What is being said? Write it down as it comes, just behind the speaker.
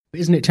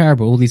Isn't it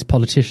terrible? All these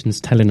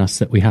politicians telling us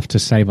that we have to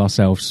save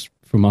ourselves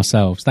from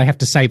ourselves. They have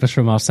to save us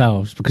from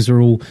ourselves because we're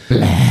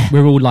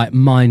all like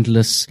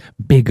mindless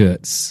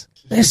bigots.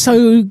 They're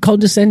so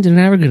condescending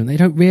and arrogant. They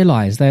don't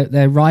realise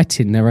they're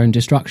writing their own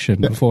destruction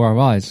before our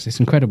eyes.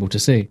 It's incredible to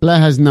see. Blair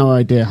has no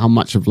idea how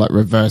much of like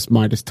reverse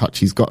Midas touch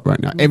he's got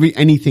right now.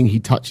 Anything he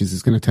touches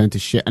is going to turn to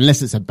shit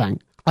unless it's a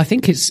bank. I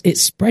think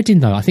it's spreading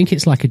though. I think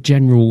it's like a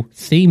general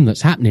theme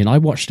that's happening. I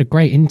watched a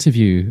great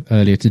interview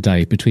earlier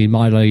today between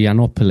Milo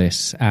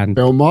Yiannopoulos and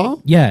Bill Maher.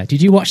 Yeah,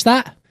 did you watch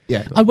that?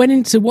 Yeah. I went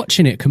into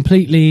watching it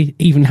completely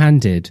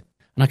even-handed.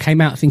 And I came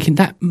out thinking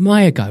that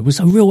Meyer guy was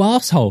a real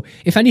asshole.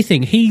 If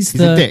anything, he's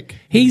the a dick.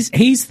 He's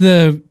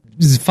the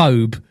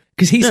phobe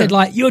because he said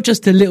like you're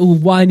just a little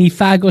whiny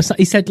fag or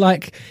something. He said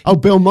like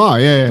Bill Maher,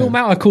 yeah. Bill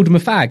Maher called him a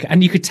fag,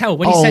 and you could tell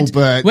when he said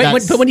but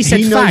when he said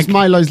he fag. Knows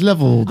Milo's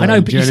level. Though, I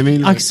know, but do you know what I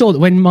mean? I saw that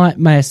when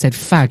Meyer said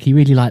fag, he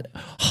really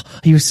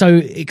he was so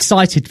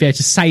excited to be able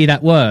to say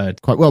that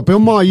word. Quite well. Bill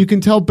Maher, you can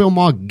tell Bill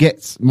Maher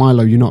gets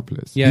Milo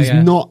Yiannopoulos. Yeah, he's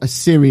not a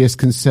serious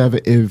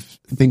conservative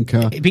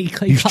thinker.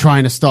 He's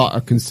trying to start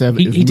a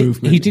conservative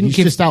movement. He's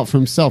just out for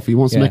himself. He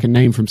wants to make a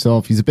name for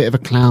himself. He's a bit of a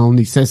clown.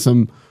 He says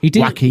some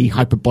wacky,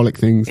 hyperbolic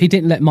things. He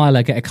didn't let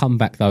Milo get a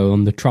comeback, though,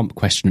 on the Trump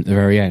question at the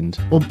very end.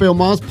 Well, Bill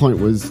Maher's point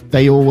was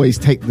they always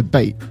take the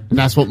bait. And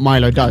that's what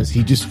Milo does.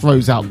 He just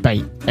throws out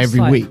bait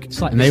every week.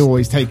 And they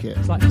always take it.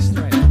 It's like this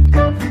thread.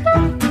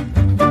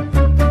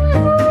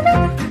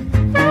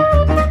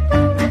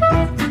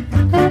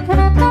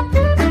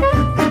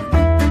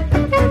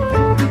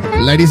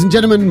 Ladies and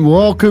gentlemen,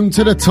 welcome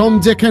to the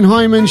Tom, Dick and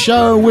Hyman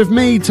show with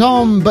me,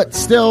 Tom, but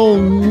still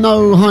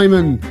no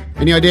Hyman.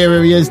 Any idea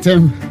where he is,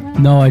 Tim?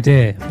 No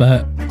idea,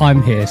 but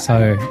I'm here,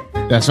 so...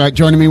 That's right,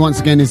 joining me once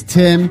again is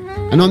Tim.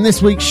 And on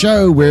this week's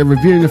show, we're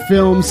reviewing a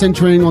film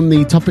centering on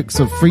the topics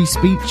of free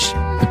speech,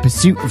 the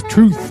pursuit of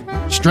truth,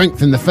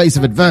 strength in the face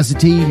of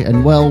adversity,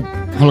 and, well,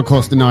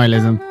 Holocaust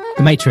denialism.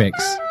 The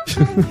Matrix.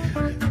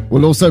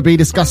 We'll also be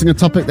discussing a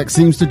topic that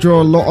seems to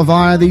draw a lot of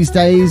ire these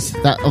days,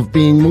 that of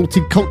being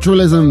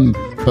multiculturalism.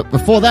 But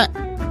before that,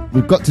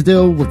 we've got to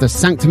deal with the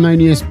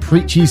sanctimonious,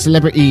 preachy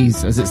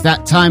celebrities, as it's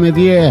that time of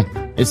year.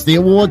 It's the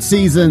award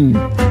season.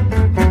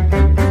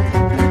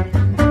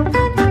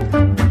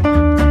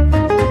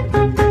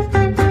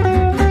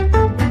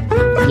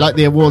 You like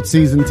the award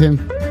season,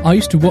 Tim? I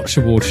used to watch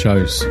award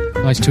shows.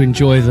 I used to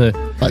enjoy the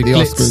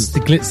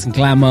glitz and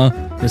glamour,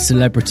 the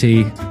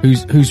celebrity,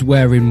 who's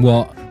wearing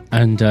what.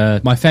 And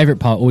my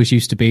favourite part always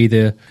used to be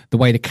the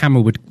way the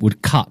camera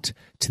would cut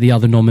to the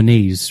other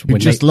nominees when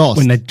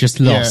they'd just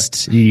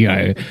lost, you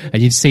know,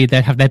 and you'd see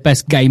they'd have their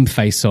best game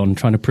face on,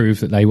 trying to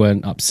prove that they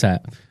weren't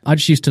upset. I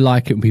just used to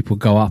like it when people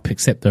go up,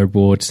 accept their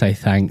award, say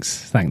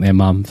thanks, thank their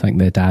mum, thank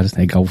their dad,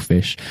 their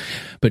goldfish.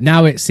 But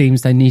now it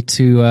seems they need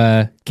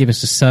to give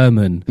us a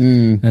sermon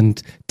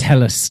and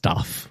tell us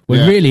stuff.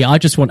 When really, I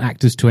just want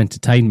actors to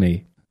entertain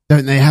me.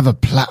 Don't they have a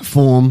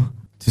platform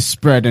to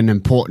spread an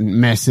important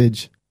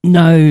message?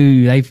 No,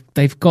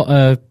 they've got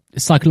a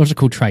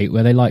psychological trait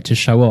where they like to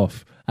show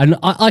off. And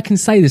I can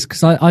say this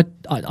because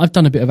I've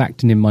done a bit of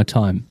acting in my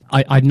time.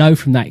 I know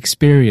from that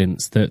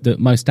experience that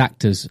most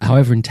actors,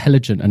 however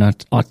intelligent and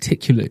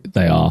articulate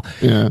they are,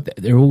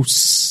 they're all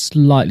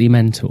slightly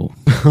mental.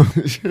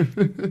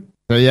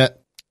 So yeah,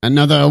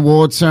 another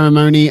award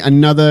ceremony,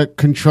 another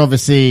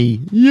controversy.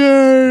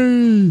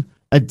 Yay!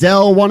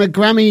 Adele won a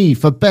Grammy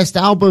for Best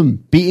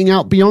Album, beating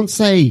out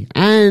Beyonce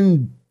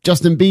and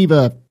Justin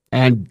Bieber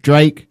and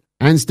Drake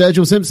and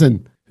Sturgill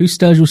Simpson. Who's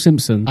Sturgill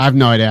Simpson? I have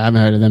no idea. I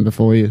haven't heard of them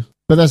before you.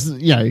 But that's,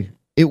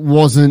 it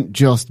wasn't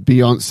just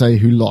Beyonce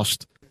who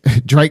lost.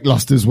 Drake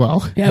lost as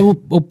well. Yeah,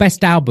 well,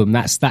 Best Album,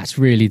 that's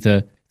really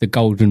the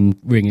golden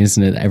ring,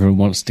 isn't it, that everyone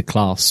wants to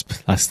clasp.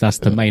 That's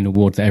the main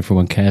award that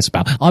everyone cares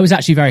about. I was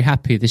actually very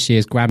happy this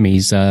year's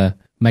Grammys.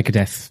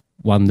 Megadeth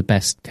won the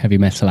Best Heavy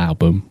Metal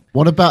Album.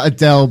 What about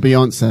Adele,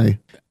 Beyonce?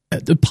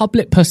 The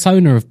public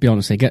persona of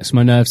Beyonce gets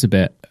my nerves a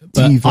bit.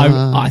 But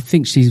I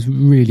think she's a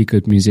really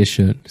good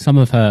musician. Some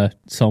of her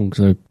songs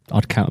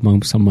I'd count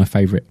among some of my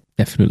favourite,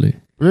 definitely.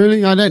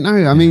 Really? I don't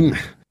know. I mean,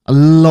 a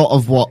lot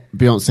of what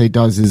Beyonce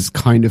does is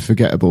kind of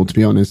forgettable, to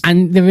be honest.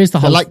 And there is the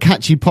whole... They're like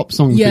catchy pop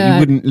songs, but you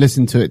wouldn't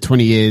listen to it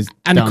 20 years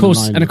and down of course,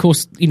 the line. And of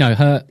course,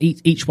 her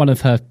each one of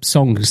her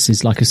songs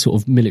is like a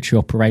sort of military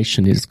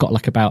operation. It's got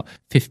like about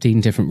 15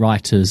 different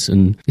writers,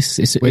 and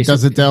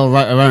does Adele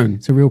write her own?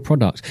 It's a real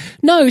product.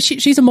 No,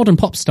 she's a modern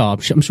pop star.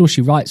 I'm sure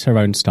she writes her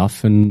own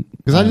stuff. And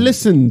because I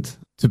listened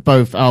to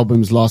both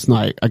albums last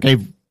night, I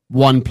gave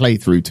one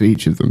playthrough to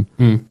each of them.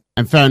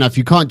 And fair enough,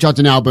 you can't judge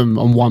an album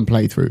on one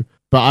playthrough.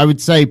 But I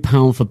would say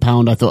pound for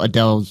pound, I thought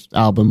Adele's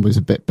album was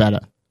a bit better.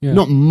 Yeah.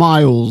 Not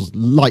miles,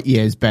 light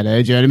years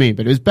better, do you know what I mean?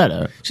 But it was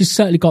better. She's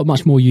certainly got a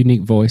much more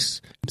unique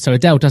voice. So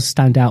Adele does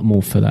stand out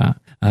more for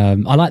that. I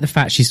like the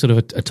fact she's sort of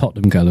a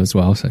Tottenham girl as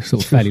well, so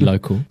sort of fairly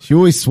local. She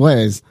always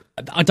swears.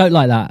 I don't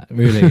like that,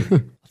 really.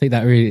 I think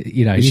that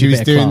really, she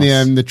was doing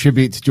the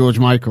tribute to George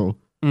Michael.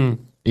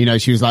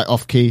 She was like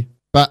off key.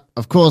 But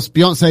of course,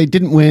 Beyonce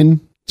didn't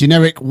win.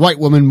 Generic white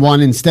woman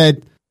won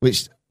instead,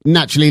 which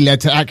naturally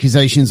led to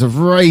accusations of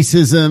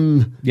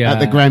racism at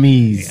the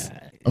Grammys.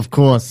 Yeah. Of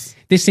course.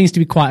 This seems to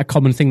be quite a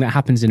common thing that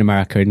happens in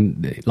America.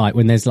 And like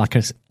when there's like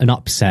an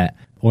upset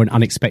or an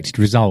unexpected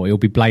result, it'll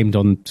be blamed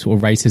on sort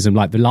of racism.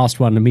 Like the last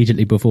one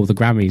immediately before the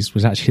Grammys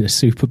was actually the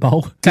Super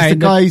Bowl. The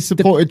guy who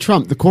supported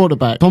Trump, the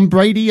quarterback, Tom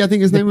Brady, I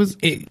think his name was.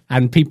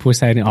 And people were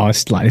saying,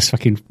 it's like this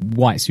fucking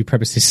white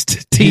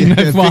supremacist team.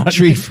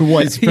 Victory for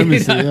white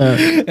supremacy.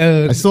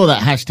 I saw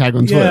that hashtag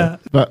on Twitter. Yeah.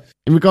 But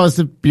in regards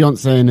to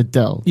Beyonce and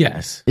Adele,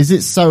 yes, is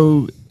it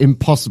so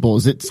impossible?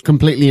 Is it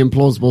completely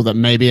implausible that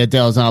maybe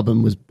Adele's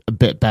album was a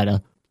bit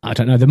better? I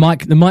don't know. The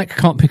mic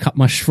can't pick up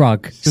my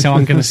shrug, so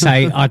I'm going to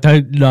say I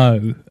don't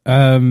know.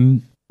 I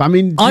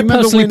mean, I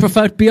personally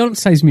preferred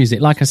Beyonce's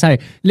music. Like I say, a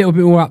little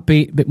bit more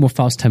upbeat, a bit more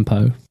fast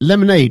tempo.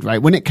 Lemonade,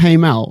 right? When it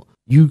came out,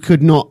 you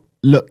could not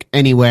look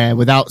anywhere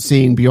without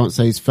seeing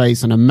Beyonce's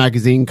face on a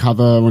magazine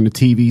cover, on a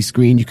TV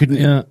screen. You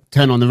couldn't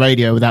turn on the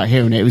radio without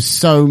hearing it. It was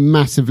so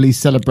massively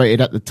celebrated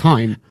at the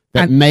time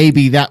that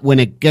maybe that went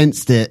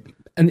against it.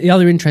 And the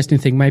other interesting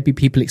thing, maybe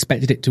people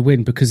expected it to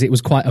win because it was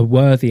quite a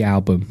worthy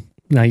album.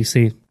 Now, you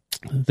see,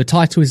 the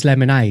title is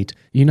Lemonade.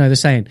 You know the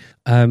saying,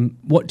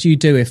 what do you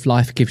do if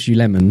life gives you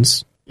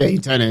lemons? Yeah, you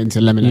turn it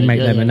into lemonade. You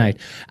make lemonade.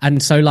 Yeah.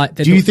 And so, like...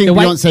 Do you think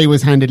Beyonce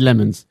was handed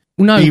lemons?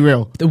 No. Be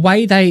real. The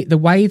way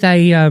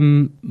they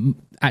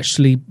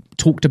actually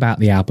talked about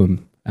the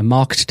album and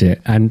marketed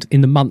it, and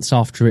in the months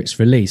after its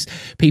release,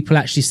 people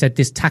actually said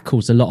this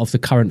tackles a lot of the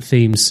current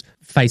themes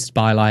faced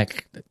by,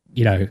 like,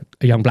 you know,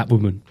 a young black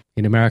woman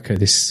in America.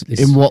 This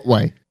in what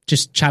way?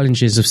 Just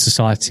challenges of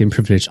society and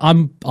privilege.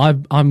 I'm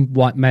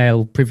white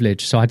male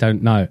privilege, so I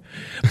don't know,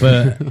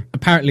 but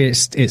apparently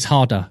it's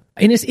harder.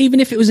 And even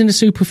if it was in a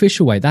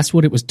superficial way, that's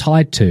what it was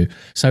tied to.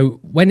 So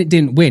when it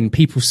didn't win,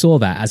 people saw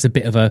that as a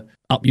bit of a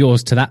up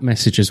yours to that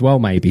message as well,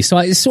 maybe. So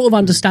it's sort of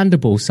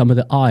understandable, some of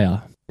the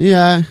ire.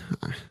 Yeah.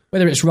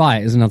 Whether it's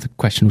right is another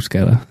question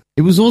altogether.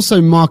 It was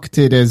also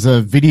marketed as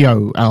a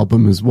video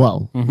album as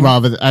well,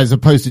 as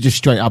opposed to just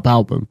straight up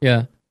album.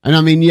 Yeah. And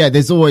I mean,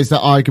 there's always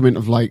that argument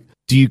of like,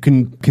 do you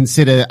can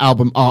consider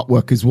album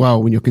artwork as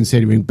well when you're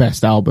considering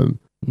best album?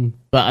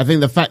 But I think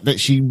the fact that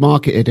she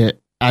marketed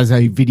it as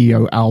a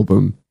video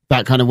album,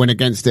 that kind of went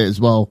against it as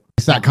well.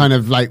 It's that kind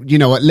of like, you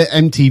know what, let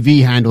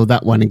MTV handle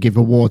that one and give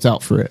awards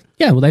out for it.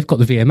 Yeah, well, they've got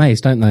the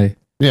VMAs, don't they?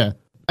 Yeah.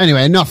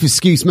 Anyway, enough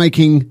excuse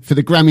making for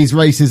the Grammys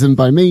racism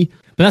by me.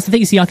 But that's the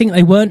thing, you see, I think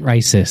they weren't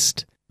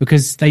racist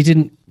because they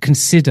didn't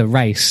consider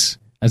race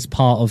as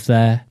part of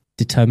their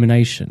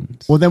determination.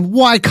 Well, then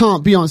why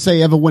can't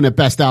Beyonce ever win a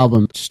best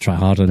album? Just try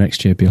harder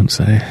next year,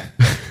 Beyonce.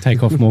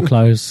 Take off more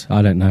clothes.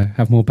 I don't know.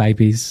 Have more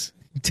babies.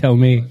 Tell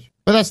me.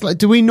 But that's like,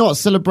 do we not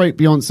celebrate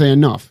Beyonce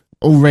enough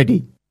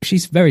already?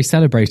 She's very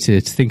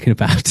celebrated, thinking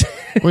about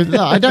it.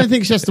 Well, I don't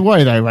think she has to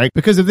worry though, right?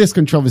 Because of this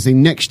controversy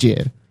next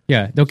year.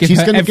 Yeah, they'll give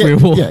her every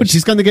award. Yeah,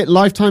 she's going to get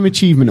Lifetime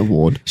Achievement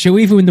Award. She'll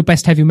even win the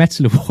Best Heavy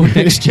Metal Award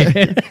next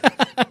year.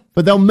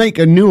 But they'll make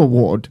a new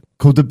award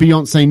called the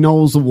Beyonce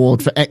Knowles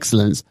Award for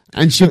Excellence,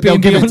 and they'll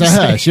give it to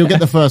her. She'll get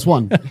the first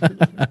one.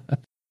 I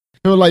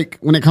feel like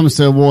when it comes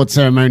to award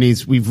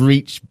ceremonies, we've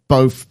reached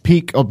both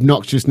peak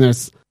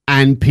obnoxiousness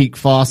and peak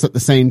farce at the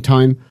same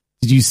time.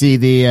 Did you see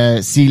the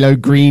CeeLo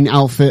Green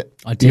outfit?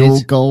 I did. The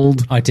all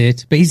gold. I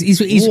did. But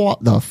he's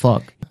what the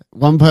fuck?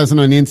 One person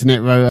on the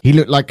internet wrote, he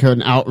looked like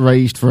an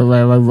outraged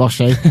Ferrero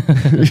Rocher.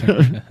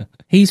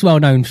 He's well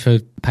known for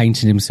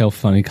painting himself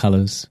funny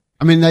colours.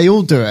 I mean, they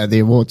all do it at the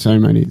award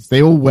ceremonies.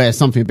 They all wear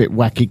something a bit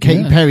wacky.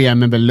 Katy Perry, I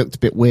remember, looked a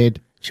bit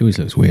weird. She always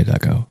looks weird, that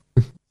girl.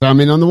 So, I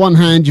mean, on the one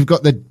hand, you've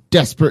got the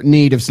desperate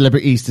need of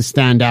celebrities to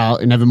stand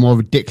out in ever more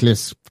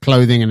ridiculous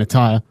clothing and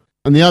attire.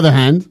 On the other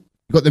hand,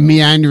 you've got the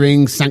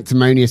meandering,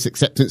 sanctimonious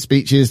acceptance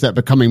speeches that are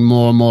becoming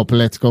more and more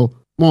political.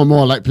 More and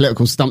more like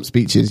political stump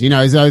speeches, you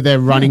know, as though they're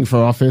running for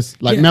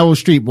office. Like Meryl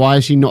Streep, why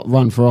has she not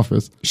run for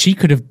office? She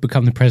could have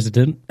become the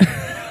president.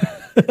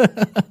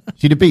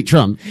 She'd have beat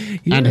Trump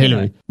and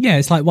Hillary. Yeah,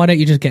 it's like, why don't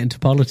you just get into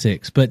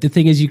politics? But the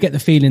thing is, you get the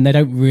feeling they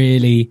don't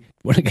really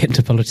want to get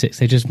into politics.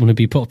 They just want to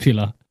be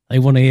popular. They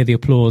want to hear the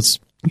applause,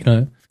 you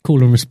know,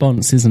 call and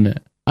response, isn't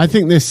it? I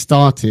think this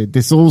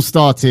all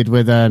started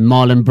with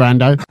Marlon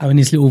Brando. Oh, and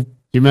his little... Do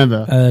you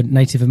remember?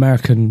 Native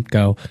American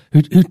girl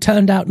who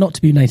turned out not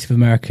to be Native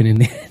American in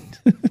the end.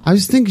 I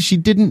was thinking she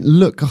didn't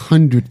look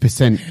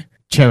 100%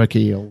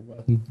 Cherokee. Or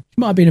she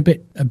might have been a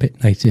bit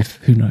native.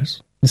 Who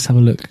knows? Let's have a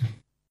look.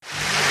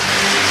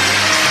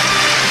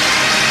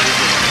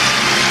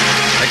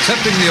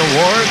 Accepting the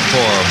award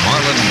for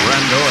Marlon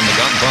Brando and The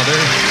Godfather,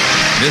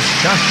 Miss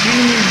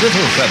Shasheen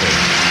Littlefeather.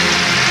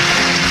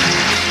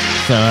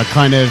 So a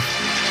kind of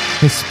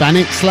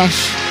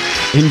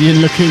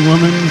Hispanic/Indian-looking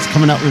woman is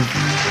coming up with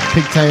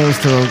pigtails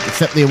to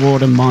accept the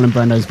award on Marlon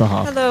Brando's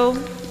behalf. Hello,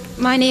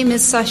 my name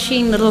is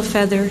Shasheen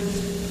Littlefeather.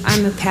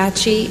 I'm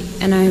Apache,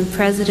 and I'm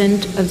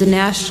president of the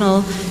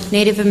National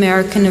Native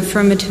American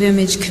Affirmative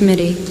Image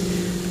Committee.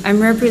 I'm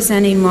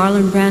representing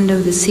Marlon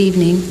Brando this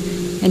evening,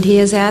 and he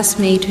has asked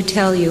me to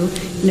tell you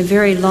in a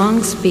very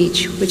long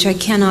speech, which I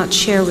cannot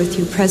share with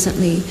you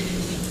presently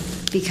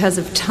because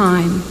of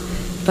time,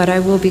 but I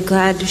will be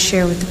glad to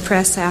share with the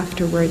press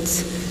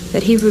afterwards.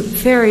 that he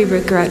very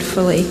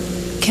regretfully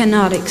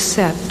cannot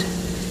accept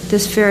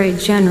this very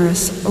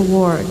generous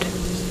award.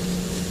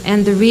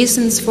 And the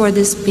reasons for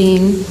this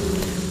being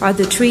are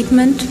the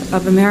treatment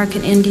of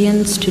American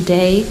Indians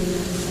today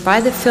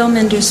by the film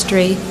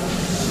industry.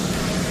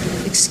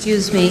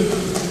 Excuse me.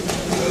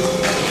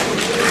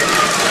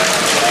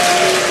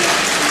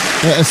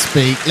 Let us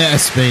speak. Let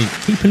us speak.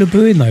 People are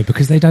booing though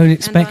because they don't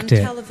expect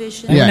it.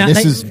 Yeah,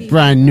 this is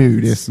brand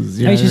new. This is.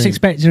 They just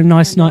expected a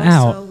nice night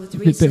out, a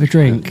bit of a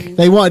drink.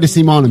 They wanted to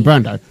see Marlon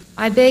Brando.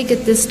 I beg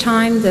at this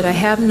time that I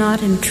have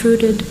not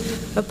intruded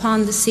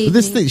upon this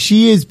evening.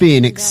 She is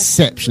being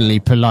exceptionally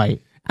polite,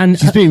 and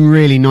she's being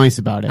really nice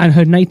about it. And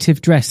her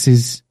native dress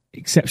is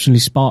exceptionally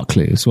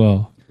sparkly as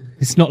well.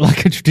 It's not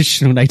like a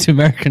traditional Native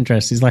American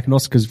dress. It's like an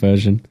Oscars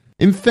version.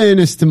 In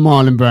fairness to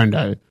Marlon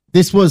Brando,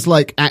 this was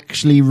like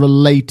actually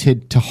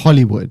related to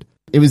Hollywood.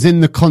 It was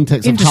in the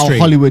context of how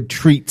Hollywood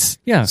treats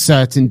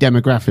certain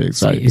demographics.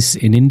 So it's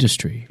in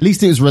industry. At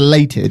least it was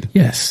related.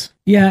 Yes.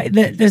 Yeah,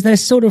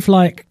 there's sort of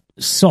like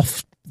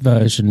soft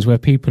versions where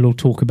people will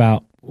talk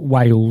about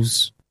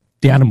whales,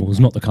 the animals,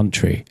 not the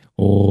country,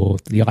 or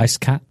the ice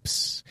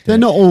caps. They're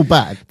not all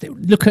bad.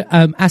 Look at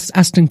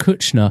Ashton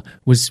Kutcher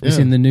was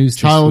in the news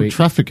this child week.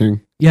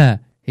 Trafficking. Yeah,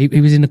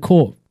 he was in a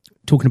court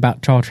talking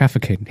about child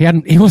trafficking.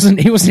 He wasn't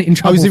in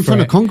trouble. I was in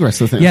front of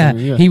Congress, I think. Yeah,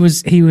 he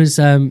was he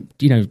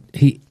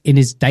in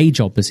his day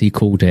job, as he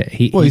called it.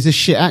 He's a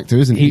shit actor,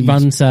 isn't he? He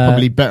runs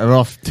probably better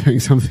off doing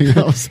something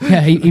else.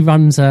 Yeah, he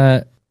runs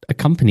a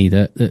company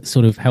that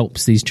sort of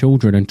helps these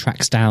children and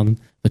tracks down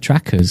the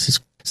trackers.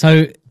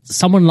 So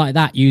someone like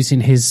that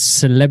using his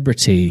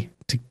celebrity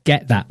to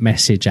get that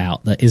message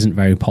out that isn't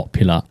very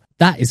popular,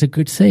 that is a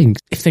good thing.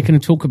 If they're going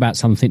to talk about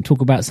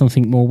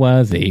something more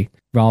worthy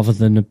rather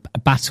than a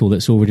battle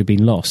that's already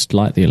been lost,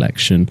 like the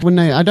election.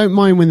 I don't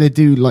mind when they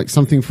do like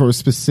something for a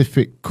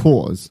specific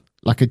cause,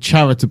 like a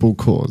charitable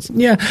cause.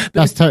 Yeah.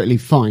 That's totally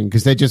fine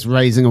because they're just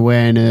raising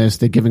awareness.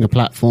 They're giving a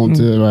platform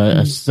to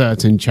a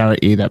certain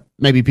charity that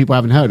maybe people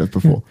haven't heard of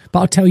before. But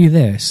I'll tell you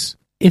this,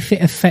 if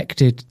it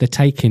affected the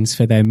take-ins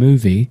for their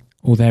movie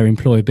or their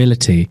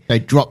employability, they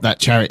drop that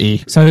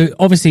charity. So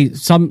obviously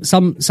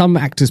some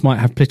actors might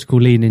have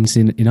political leanings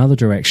in other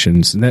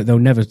directions and they'll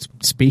never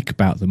speak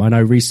about them. I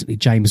know recently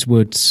James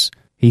Woods,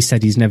 he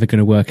said he's never going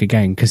to work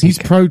again because he's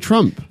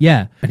pro-Trump.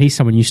 Yeah, and he's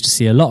someone you used to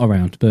see a lot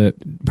around, but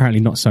apparently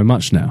not so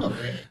much now.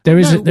 What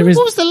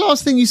was the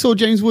last thing you saw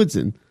James Woods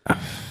in?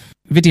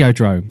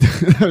 Videodrome.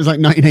 That was like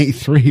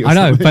 1983 or I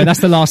know, something. but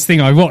that's the last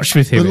thing I watched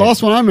with him. The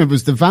last one I remember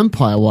was the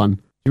vampire one.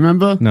 You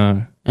remember?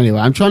 No. Anyway,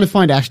 I'm trying to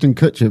find Ashton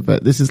Kutcher,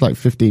 but this is like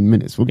 15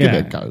 minutes. We'll give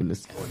it a go.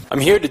 I'm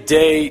here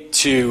today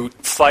to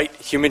fight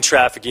human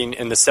trafficking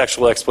and the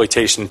sexual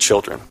exploitation of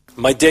children.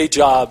 My day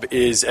job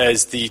is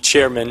as the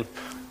chairman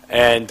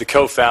and the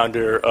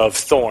co-founder of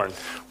Thorn.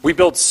 We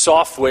build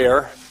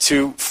software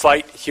to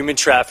fight human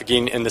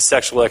trafficking and the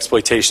sexual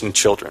exploitation of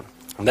children.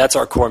 And that's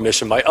our core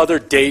mission. My other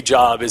day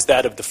job is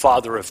that of the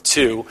father of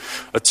two,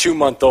 a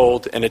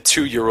 2-month-old and a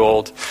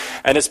 2-year-old.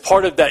 And as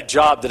part of that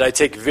job that I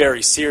take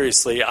very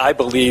seriously, I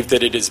believe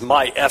that it is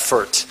my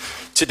effort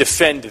to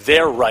defend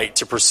their right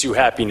to pursue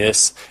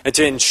happiness and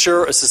to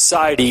ensure a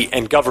society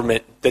and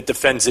government that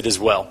defends it as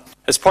well.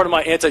 As part of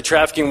my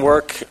anti-trafficking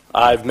work,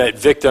 I've met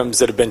victims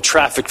that have been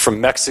trafficked from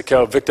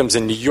Mexico, victims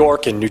in New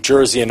York and New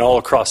Jersey and all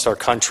across our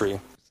country.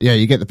 Yeah,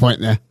 you get the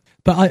point there.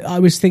 But I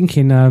was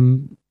thinking,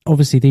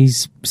 obviously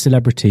these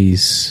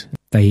celebrities,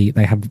 they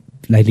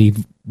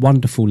lead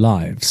wonderful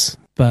lives.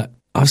 But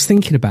I was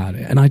thinking about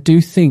it, and I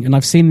do think, and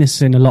I've seen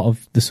this in a lot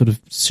of the sort of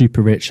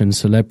super rich and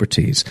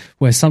celebrities,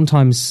 where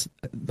sometimes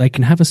they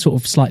can have a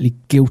sort of slightly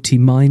guilty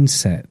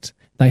mindset.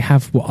 They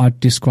have what I'd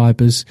describe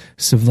as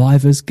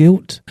survivor's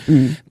guilt.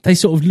 They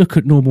sort of look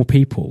at normal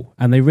people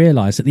and they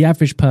realise that the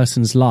average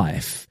person's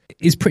life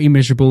is pretty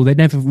miserable. They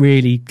never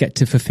really get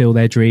to fulfill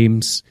their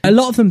dreams. A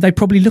lot of them, they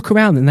probably look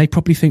around and they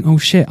probably think, oh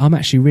shit, I'm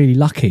actually really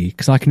lucky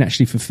because I can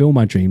actually fulfill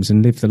my dreams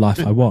and live the life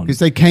I want. Because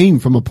they came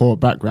from a poor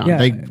background.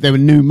 Yeah. They were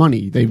new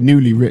money. They were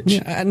newly rich.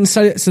 Yeah, and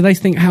so they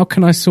think, how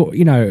can I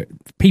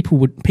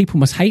people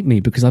must hate me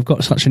because I've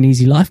got such an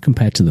easy life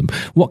compared to them.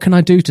 What can I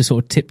do to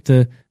sort of tip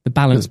the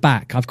balance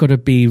back? I've got to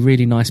be a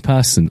really nice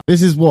person.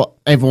 This is what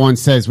everyone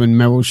says when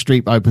Meryl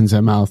Streep opens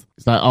her mouth.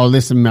 It's like, oh,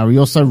 listen, Meryl,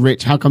 you're so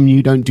rich. How come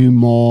you don't do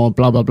more?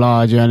 Blah, blah,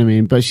 blah. Do you know what I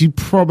mean? But she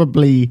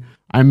probably,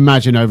 I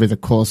imagine over the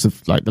course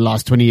of like the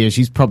last 20 years,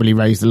 she's probably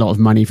raised a lot of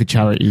money for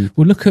charity.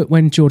 Well, look at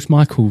when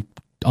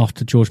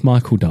after George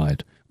Michael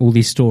died, all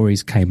these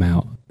stories came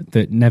out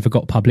that never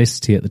got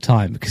publicity at the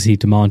time because he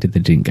demanded they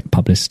didn't get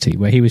publicity,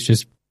 where he was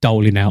just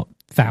doling out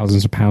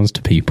thousands of pounds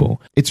to people.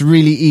 It's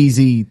really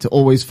easy to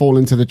always fall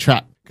into the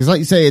trap. Because like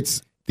you say,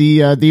 it's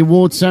the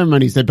award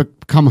ceremonies, they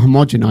become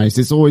homogenized.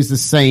 It's always the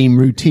same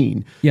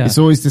routine. Yeah. It's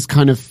always this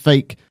kind of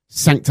fake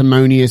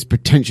sanctimonious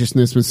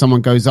pretentiousness when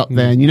someone goes up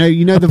there and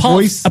the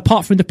voice.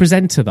 Apart from the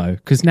presenter though,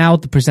 because now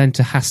the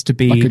presenter has to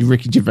be like a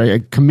Ricky Gervais, a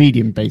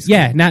comedian basically.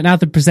 Yeah, now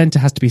the presenter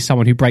has to be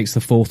someone who breaks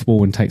the fourth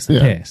wall and takes the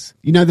piss.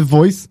 You know the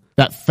voice?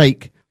 That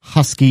fake,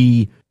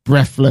 husky,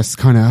 breathless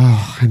kind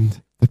of,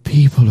 and the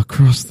people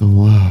across the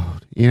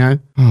world. you know?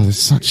 Oh, there's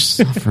such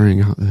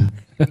suffering out there.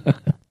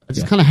 I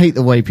just kind of hate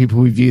the way people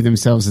who view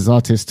themselves as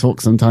artists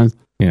talk sometimes.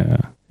 Yeah.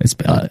 It's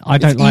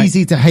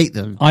easy to hate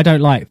them. I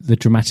don't like the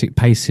dramatic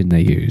pacing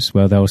they use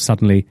where they'll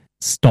suddenly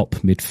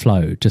stop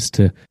mid-flow just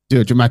to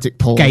do a dramatic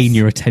pause. Gain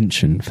your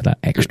attention for that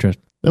extra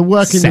They're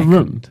working second. the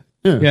room.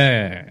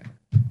 Yeah.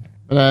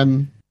 But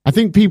I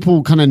think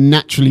people kind of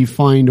naturally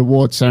find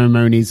award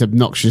ceremonies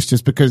obnoxious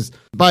just because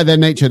by their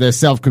nature they're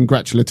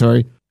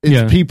self-congratulatory.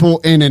 It's people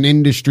in an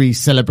industry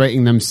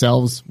celebrating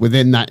themselves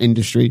within that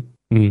industry.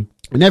 And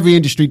every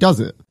industry does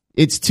it.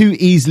 It's too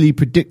easily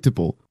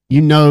predictable. You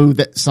know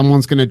that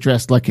someone's going to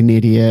dress like an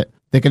idiot.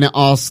 They're going to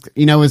ask,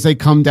 as they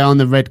come down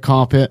the red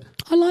carpet.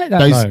 I like that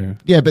though.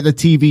 Yeah, but the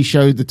TV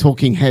show, the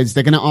talking heads,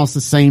 they're going to ask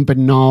the same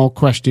banal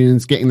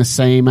questions, getting the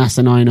same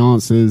asinine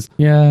answers.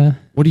 Yeah.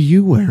 What are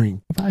you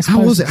wearing?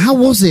 How was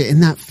it in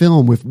that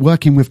film with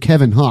working with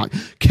Kevin Hart?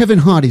 Kevin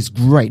Hart is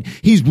great.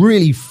 He's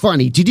really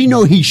funny. Did you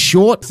know he's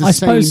short? I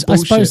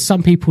suppose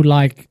some people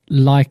like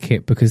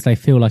it because they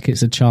feel like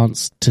it's a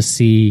chance to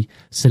see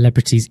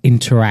celebrities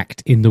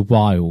interact in the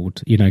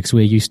wild, because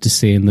we're used to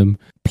seeing them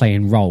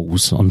playing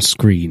roles on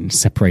screen,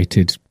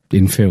 separated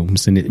in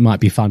films, and it might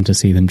be fun to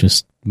see them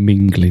just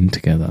mingling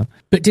together.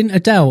 But didn't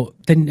Adele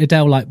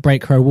like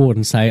break her award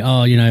and say,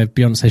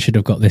 Beyonce should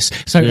have got this?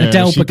 So yeah,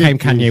 Adele became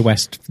Kanye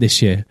West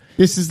this year.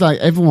 This is like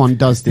everyone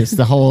does this.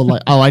 The whole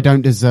like, I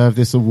don't deserve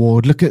this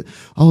award. Look at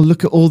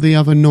all the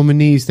other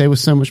nominees. They were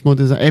so much more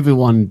deserved.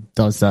 Everyone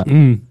does that.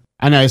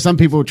 I know some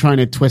people are trying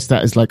to twist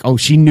that as like,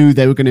 she knew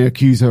they were going to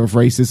accuse her of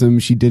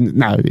racism. She didn't.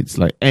 No, it's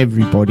like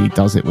everybody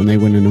does it when they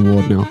win an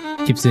award now.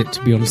 Gives it to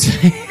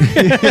Beyonce.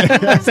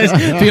 Says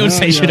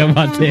Beyonce should have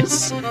won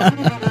this.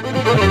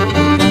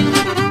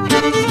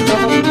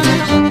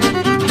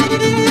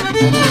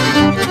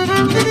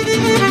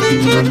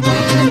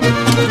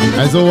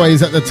 As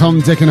always at the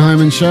Tom, Dick and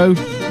Hyman Show,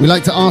 we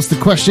like to ask the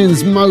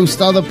questions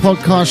most other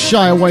podcasts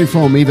shy away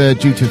from, either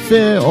due to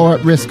fear or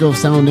at risk of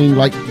sounding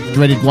like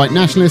dreaded white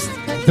nationalists.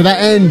 To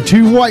that end,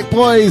 two white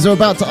boys are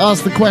about to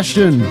ask the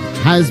question,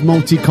 has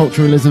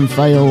multiculturalism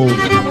failed?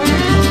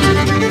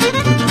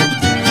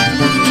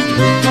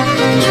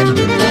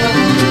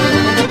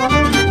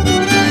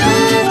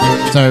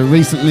 So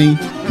recently,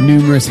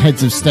 numerous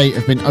heads of state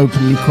have been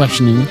openly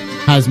questioning,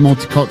 has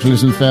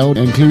multiculturalism failed,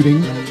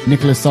 including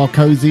Nicolas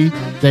Sarkozy,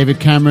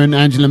 David Cameron,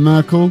 Angela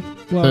Merkel.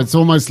 Well, so it's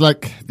almost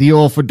like the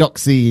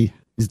orthodoxy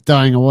is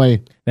dying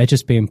away. They're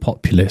just being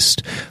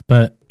populist,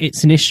 but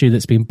it's an issue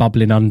that's been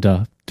bubbling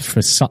under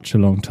for such a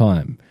long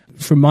time.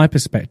 From my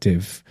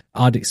perspective,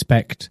 I'd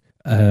expect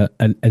a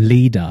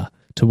leader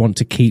to want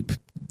to keep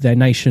their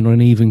nation on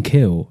an even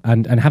keel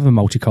and have a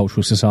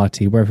multicultural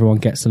society where everyone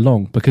gets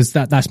along, because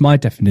that's my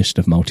definition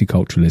of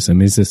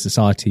multiculturalism, is a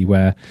society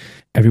where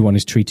everyone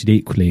is treated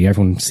equally,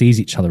 everyone sees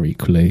each other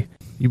equally.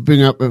 You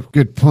bring up a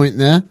good point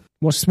there.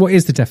 What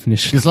is the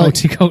definition of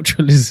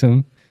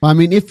multiculturalism? I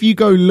mean, if you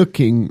go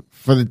looking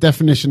for the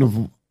definition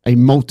of a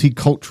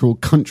multicultural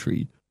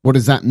country, what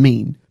does that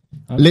mean?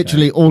 Okay.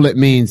 Literally all it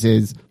means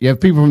is you have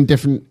people from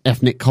different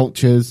ethnic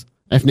cultures,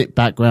 ethnic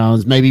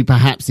backgrounds, maybe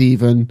perhaps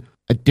even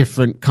a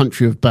different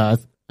country of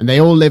birth, and they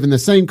all live in the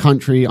same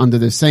country under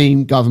the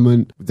same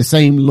government, with the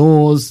same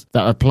laws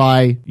that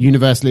apply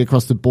universally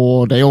across the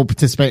board. They all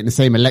participate in the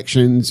same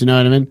elections, you know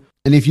what I mean?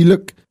 And if you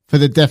look for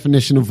the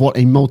definition of what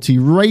a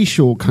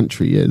multiracial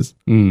country is,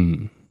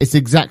 it's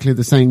exactly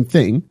the same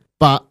thing,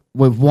 but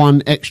with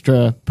one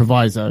extra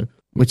proviso,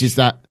 which is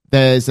that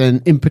there's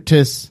an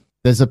impetus,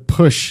 there's a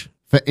push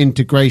for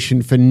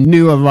integration for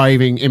new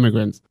arriving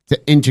immigrants to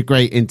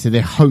integrate into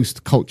their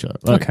host culture.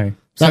 Right? Okay.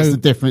 That's the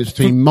difference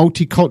between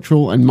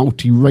multicultural and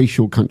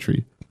multiracial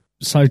country.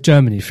 So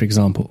Germany, for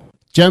example.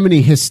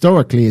 Germany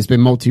historically has been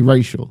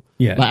multiracial.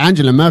 Yeah. Like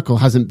Angela Merkel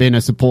hasn't been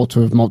a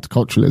supporter of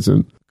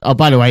multiculturalism. Oh,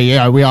 by the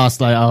way, we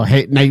asked,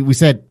 we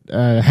said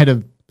head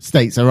of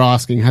states are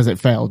asking, has it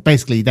failed?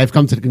 Basically, they've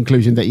come to the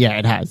conclusion that,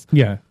 it has.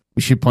 Yeah.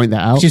 We should point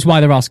that out. Which is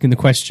why they're asking the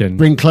question.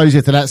 Bring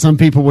closure to that. Some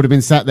people would have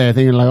been sat there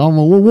thinking like,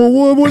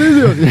 what is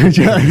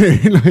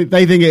it?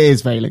 They think it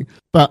is failing.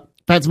 But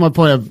back to my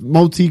point of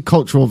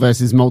multicultural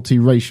versus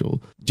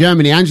multiracial.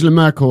 Germany, Angela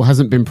Merkel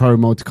hasn't been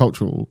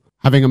pro-multicultural,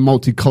 having a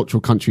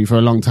multicultural country for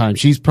a long time.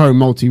 She's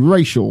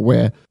pro-multiracial,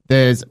 where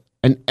there's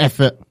an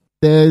effort,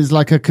 there's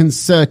like a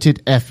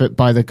concerted effort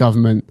by the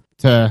government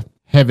to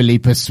heavily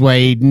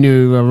persuade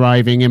new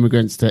arriving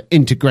immigrants to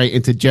integrate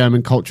into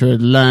German culture,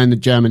 learn the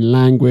German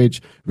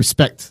language,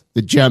 respect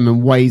the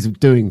German ways of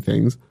doing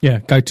things. Yeah,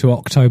 go to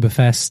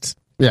Oktoberfest.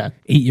 Yeah.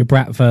 Eat your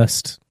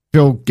bratwurst.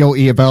 Feel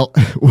guilty about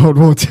World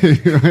War II.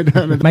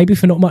 Maybe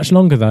for not much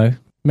longer, though.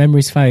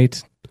 Memories fade.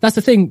 That's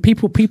the thing.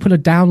 People are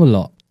down a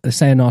lot. They're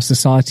saying our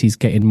society's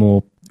getting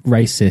more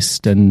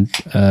racist and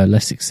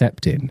less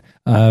accepting.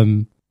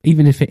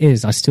 Even if it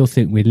is, I still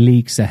think we're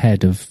leagues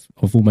ahead of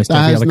almost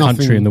every other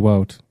country in the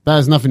world. That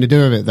has nothing to do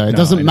with it, though. It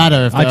doesn't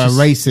matter if there are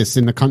racists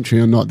in the country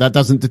or not. That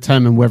doesn't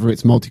determine whether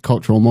it's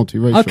multicultural or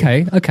multiracial.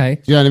 Okay.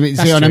 Do you know what I mean?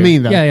 See what I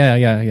mean, though?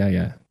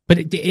 Yeah.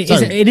 But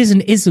it is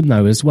an ism,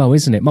 though, as well,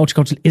 isn't it?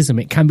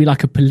 Multiculturalism, it can be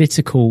like a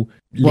political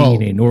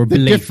leaning or a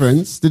belief.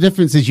 The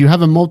difference is you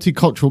have a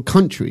multicultural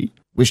country,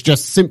 which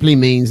just simply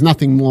means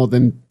nothing more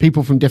than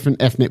people from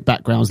different ethnic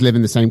backgrounds live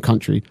in the same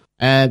country.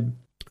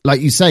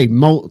 Like you say,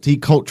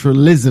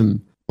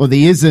 multiculturalism, or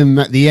the ism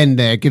at the end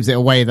there gives it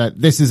away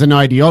that this is an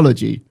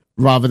ideology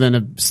rather than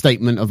a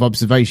statement of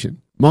observation.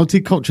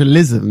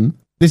 Multiculturalism,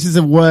 this is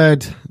a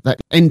word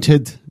that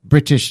entered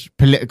British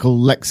political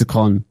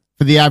lexicon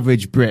for the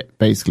average Brit,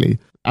 basically.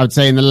 I would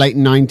say in the late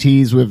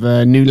 90s with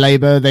New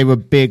Labour, they were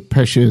big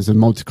pushers of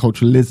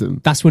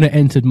multiculturalism. That's when it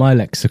entered my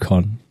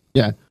lexicon.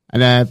 Yeah.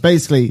 And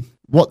basically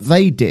what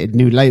they did,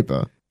 New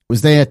Labour,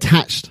 was they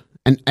attached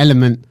an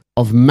element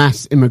of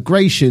mass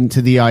immigration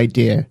to the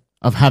idea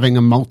of having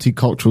a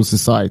multicultural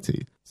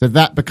society. So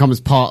that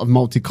becomes part of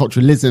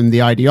multiculturalism.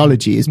 The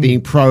ideology is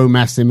being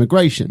pro-mass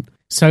immigration.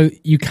 So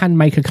you can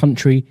make a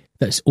country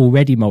that's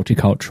already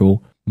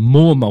multicultural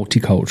more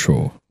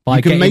multicultural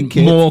by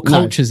getting more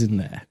cultures in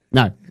there.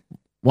 No.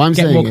 What I'm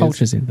saying more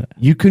cultures in there.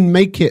 You can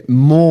make it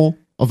more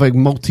of a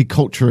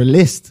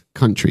multiculturalist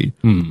country.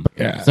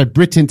 Yeah. So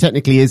Britain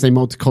technically is a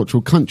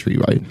multicultural country,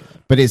 right?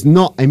 But it's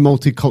not a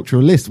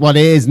multiculturalist. Well,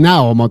 it is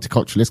now a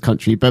multiculturalist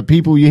country, but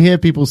you hear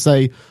people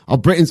say, oh,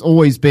 Britain's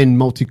always been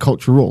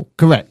multicultural.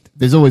 Correct.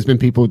 There's always been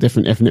people with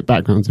different ethnic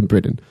backgrounds in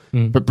Britain.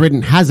 But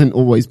Britain hasn't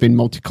always been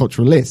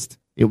multiculturalist.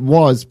 It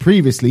was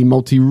previously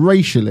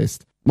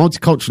multiracialist.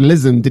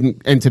 Multiculturalism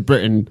didn't enter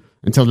Britain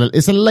until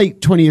it's a late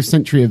 20th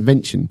century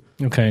invention.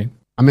 Okay.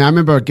 I mean, I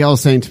remember a girl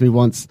saying to me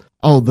once,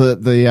 oh,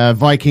 the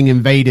Viking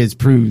invaders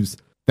proves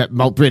that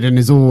Britain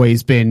has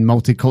always been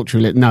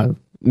multicultural.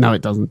 No,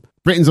 it doesn't.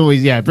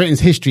 Britain's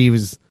history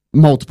was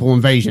multiple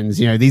invasions,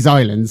 these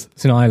islands.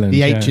 It's an island.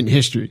 The ancient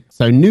history.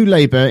 So New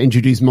Labour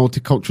introduced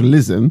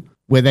multiculturalism,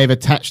 where they've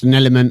attached an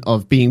element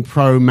of being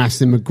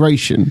pro-mass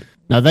immigration.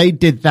 Now, they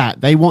did that.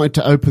 They wanted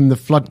to open the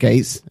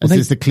floodgates, as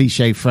is the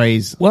cliche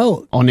phrase,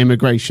 on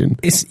immigration.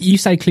 You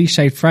say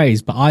cliche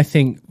phrase, but I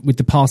think with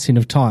the passing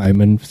of time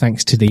and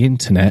thanks to the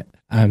internet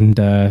and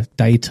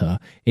data,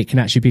 it can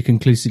actually be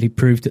conclusively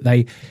proved that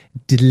they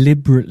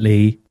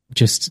deliberately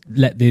just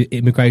let the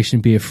immigration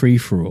be a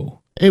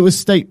free-for-all. It was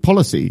state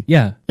policy.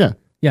 Yeah. Yeah.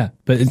 Yeah,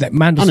 but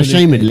Mandelson,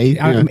 unashamedly,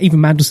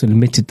 even Mandelson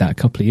admitted that a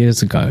couple of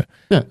years ago.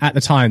 Yeah. At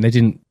the time, they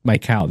didn't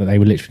make out that they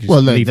were literally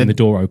just leaving the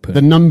door open.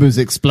 The numbers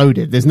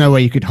exploded. There's no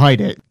way you could hide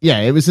it.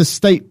 Yeah, it was a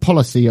state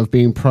policy of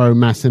being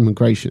pro-mass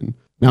immigration.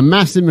 Now,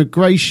 mass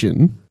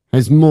immigration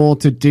has more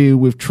to do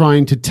with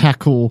trying to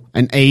tackle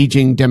an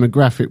aging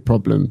demographic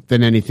problem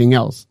than anything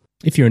else.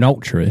 If you're an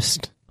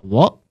altruist.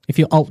 What? If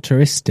you're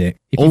altruistic.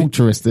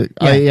 Altruistic.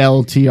 Yeah.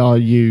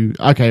 ALTRU.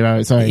 Okay,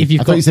 right, sorry.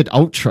 I thought you said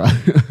ultra.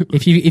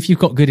 if you've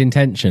got good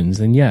intentions,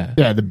 then yeah.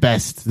 Yeah, the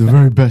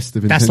very best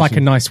of intentions. That's like a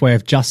nice way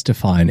of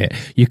justifying it.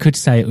 You could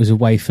say it was a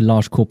way for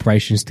large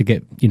corporations to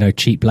get,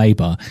 cheap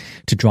labour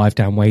to drive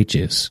down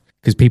wages.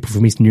 Because people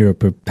from Eastern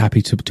Europe are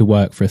happy to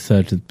work for a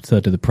third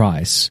of the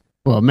price.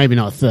 Well, maybe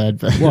not a third,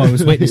 but... Well, it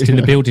was witnessed in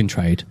the building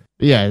trade.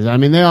 Yeah, I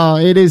mean,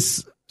 it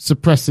is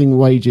suppressing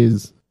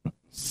wages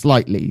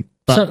slightly.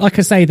 But so, like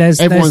I say,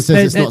 everyone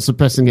says it's not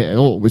suppressing it at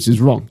all, which is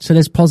wrong. So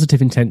there's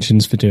positive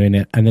intentions for doing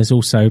it, and there's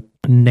also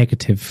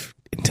negative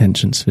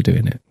intentions for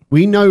doing it.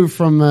 We know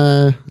from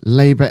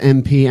Labour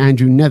MP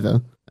Andrew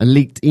Nether, a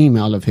leaked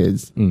email of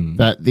his,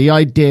 that the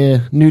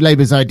idea, New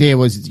Labour's idea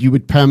was you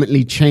would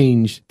permanently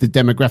change the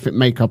demographic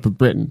makeup of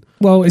Britain.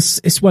 Well, it's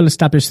a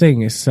well-established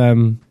thing. It's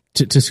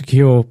to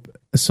secure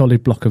a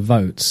solid block of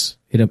votes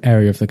in an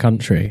area of the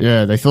country.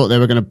 Yeah, they thought they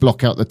were going to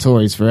block out the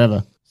Tories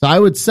forever. So I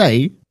would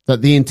say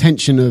that the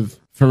intention of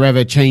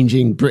forever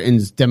changing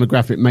Britain's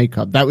demographic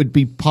makeup, that would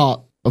be part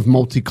of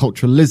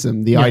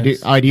multiculturalism, the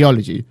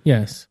ideology.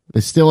 Yes.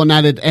 There's still an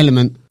added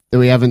element that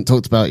we haven't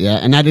talked about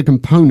yet. An added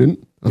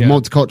component of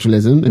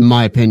multiculturalism, in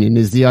my opinion,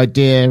 is the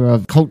idea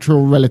of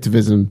cultural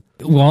relativism.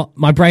 What?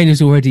 My brain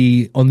is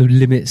already on the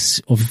limits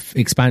of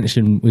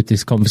expansion with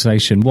this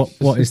conversation.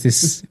 What is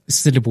this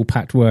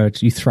syllable-packed word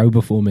you throw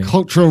before me?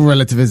 Cultural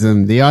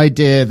relativism, the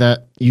idea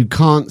that you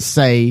can't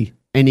say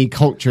any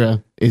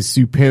culture is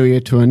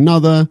superior to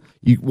another.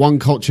 One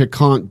culture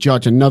can't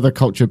judge another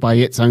culture by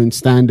its own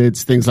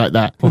standards, things like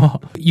that.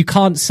 What? You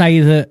can't say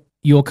that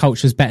your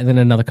culture is better than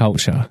another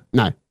culture.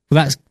 No.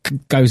 Well,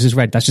 that goes as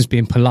read. That's just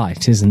being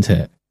polite, isn't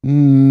it?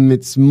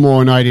 It's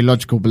more an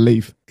ideological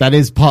belief. That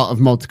is part of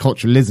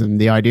multiculturalism,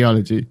 the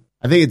ideology.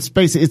 I think it's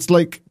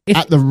basically,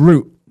 at the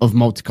root of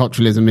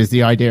multiculturalism is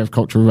the idea of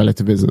cultural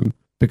relativism.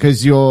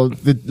 Because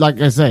like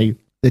I say,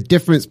 the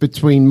difference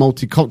between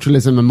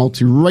multiculturalism and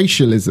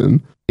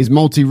multiracialism is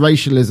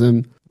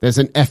multiracialism. There's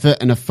an effort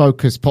and a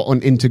focus put on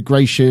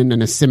integration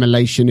and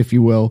assimilation, if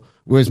you will.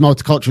 Whereas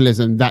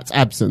multiculturalism, that's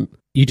absent.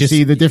 You just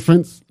see the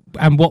difference?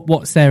 And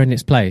what's there in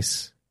its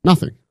place?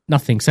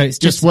 Nothing. So it's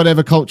just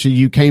whatever culture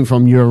you came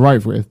from, you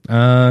arrive with.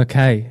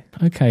 Okay.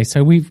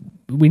 So we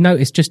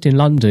noticed just in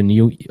London,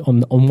 you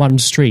on one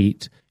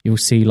street you'll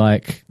see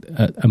like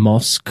a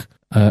mosque,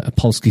 a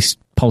Polski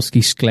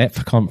sklep.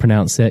 I can't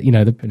pronounce it. You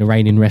know, an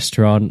Iranian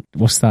restaurant.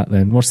 What's that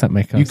then? What's that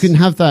make us? You can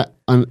have that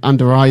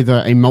under either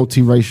a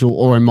multiracial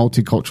or a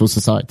multicultural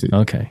society.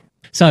 Okay.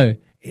 So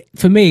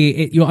for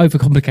me, you're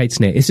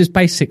overcomplicating it. It's just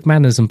basic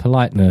manners and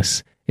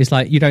politeness. It's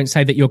like you don't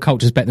say that your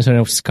culture is better than someone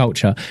else's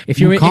culture. If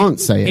you can't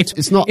say it.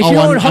 It's not. If you're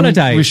on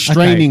holiday, I'm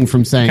restraining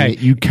from saying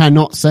it. You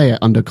cannot say it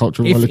under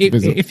cultural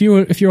relativism. If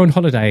you're on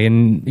holiday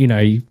and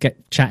you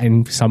get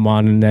chatting with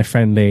someone and they're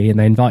friendly and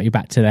they invite you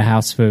back to their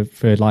house for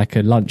like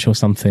a lunch or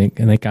something,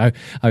 and they go,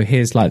 "Oh,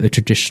 here's like the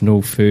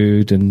traditional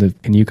food," and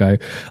you go,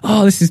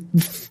 "Oh, this is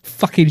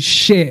fucking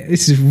shit.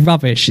 This is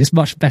rubbish. It's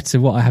much better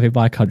what I have in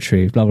my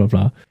country." Blah blah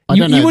blah. I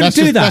don't know. You wouldn't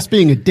do that. That's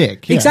being a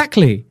dick. Yeah.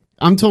 Exactly.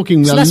 I'm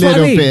talking a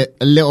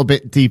little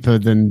bit deeper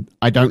than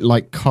I don't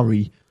like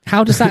curry.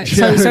 How does that?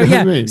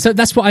 So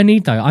that's what I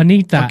need, though. I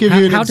need that.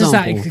 How does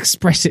that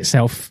express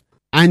itself?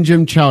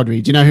 Anjem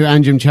Choudary. Do you know who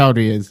Anjem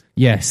Choudary is?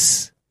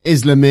 Yes.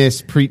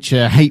 Islamist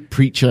preacher, hate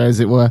preacher, as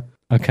it were.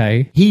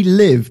 Okay. He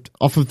lived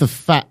off of the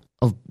fat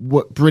of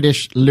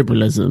British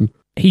liberalism.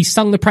 He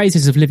sung the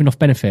praises of living off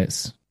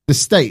benefits. The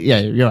state,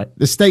 yeah, you're right.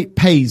 The state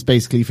pays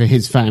basically for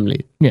his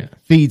family. Yeah.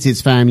 Feeds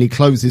his family,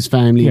 clothes his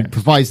family,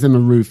 provides them a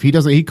roof.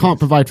 He can't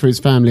provide for his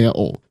family at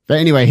all. But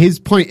anyway, his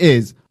point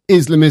is,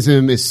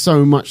 Islamism is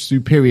so much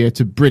superior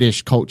to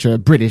British culture,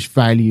 British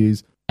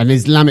values, and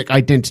Islamic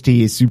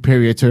identity is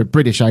superior to a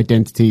British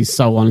identity,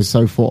 so on and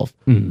so forth.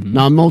 Mm-hmm.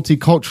 Now,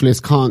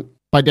 multiculturalists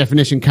by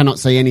definition, cannot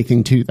say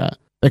anything to that.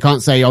 They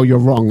can't say, oh, you're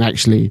wrong,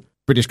 actually.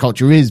 British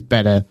culture is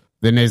better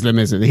than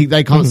Islamism.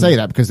 They can't say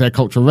that because they're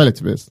cultural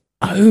relativists.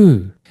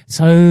 Oh,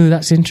 so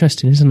that's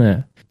interesting, isn't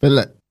it? But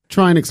look,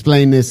 try and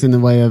explain this in the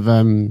way of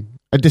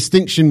a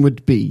distinction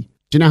would be.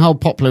 Do you know how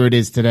popular it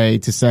is today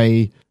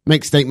to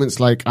make statements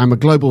like, I'm a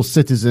global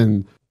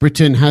citizen,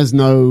 Britain has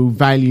no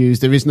values,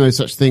 there is no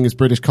such thing as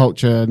British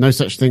culture, no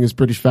such thing as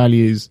British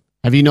values.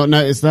 Have you not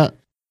noticed that?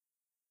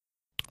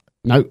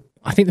 No.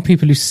 I think the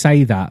people who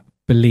say that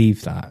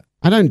believe that.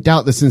 I don't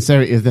doubt the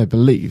sincerity of their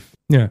belief.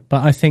 Yeah,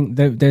 but I think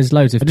there's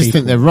loads of people. I just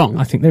think they're wrong.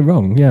 I think they're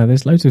wrong, yeah.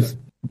 There's loads of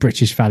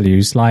British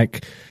values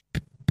like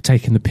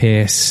taking the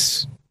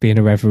piss, being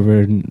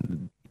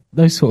irreverent,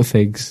 those sort of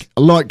things.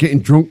 I like getting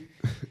drunk.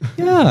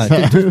 Yeah,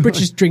 the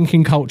British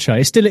drinking culture.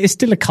 It's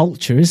still a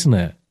culture, isn't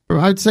it?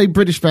 I'd say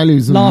British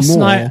values are last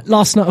night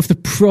of the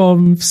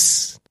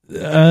proms,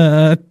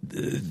 the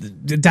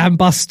Dam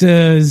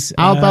Busters.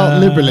 How about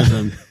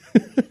liberalism?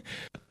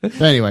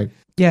 Anyway,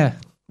 yeah,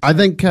 I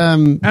think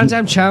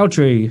Anjem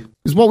Choudary.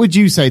 What would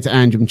you say to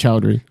Anjem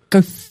Choudary?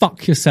 Go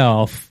fuck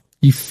yourself,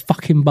 you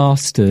fucking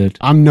bastard.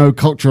 I'm no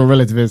cultural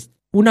relativist.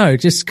 Well, no,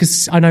 just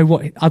because I know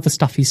what other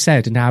stuff he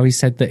said and how he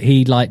said that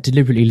he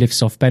deliberately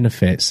lives off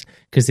benefits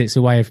because it's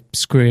a way of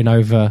screwing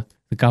over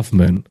the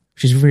government,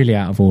 which is really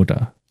out of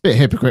order. Bit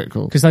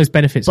hypocritical. Because those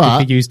benefits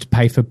could be used to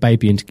pay for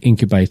baby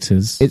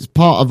incubators. It's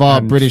part of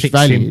our British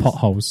values.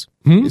 Potholes.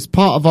 It's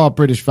part of our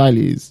British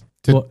values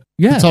to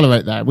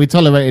tolerate that. We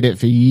tolerated it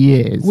for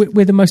years.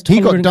 We're the most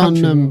tolerant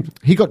country.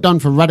 He got done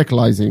for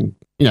radicalising,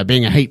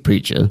 being a hate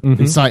preacher,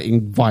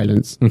 inciting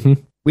violence. Mm-hmm.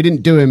 We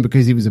didn't do him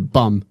because he was a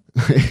bum.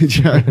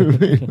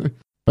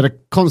 But a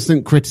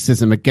constant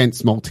criticism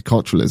against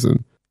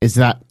multiculturalism is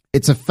that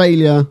it's a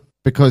failure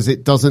because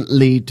it doesn't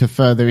lead to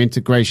further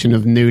integration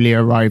of newly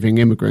arriving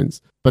immigrants.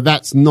 But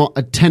that's not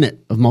a tenet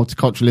of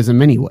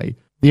multiculturalism anyway.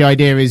 The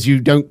idea is you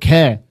don't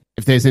care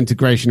if there's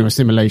integration or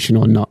assimilation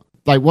or not.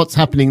 Like what's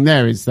happening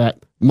there is that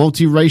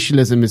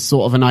multiracialism is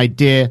sort of an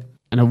idea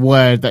and a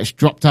word that's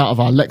dropped out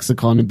of our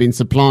lexicon and been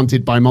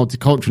supplanted by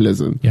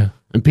multiculturalism. Yeah.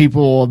 And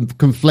people are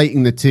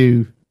conflating the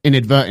two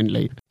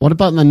inadvertently. What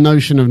about the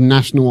notion of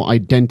national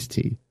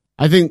identity?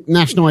 I think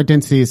national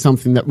identity is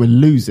something that we're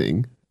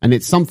losing, and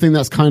it's something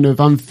that's kind of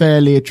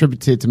unfairly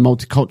attributed to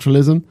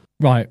multiculturalism.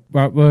 Right.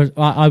 Well,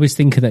 I was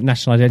thinking that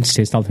national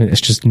identity is something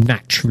that's just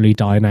naturally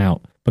dying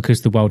out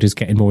because the world is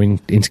getting more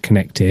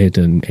interconnected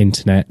and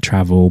internet,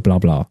 travel, blah,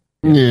 blah.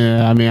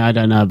 Yeah, I mean, I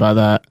don't know about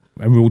that.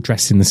 And we're all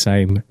dressing the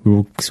same. We're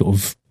all sort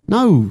of...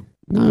 No,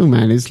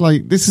 man. It's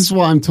like, this is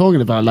what I'm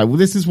talking about. Like, well,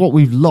 this is what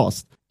we've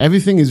lost.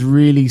 Everything is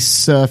really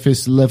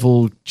surface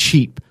level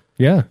cheap.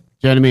 Yeah.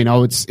 Do you know what I mean?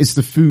 Oh, it's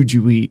the food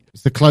you eat.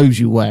 It's the clothes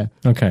you wear.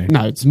 Okay.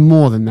 No, it's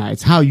more than that.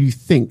 It's how you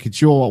think.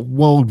 It's your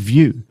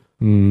worldview.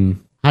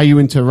 How you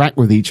interact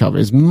with each other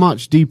is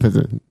much deeper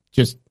than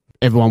just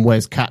everyone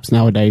wears caps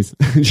nowadays.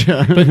 But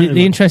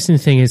the interesting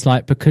thing is,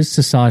 like, because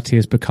society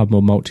has become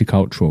more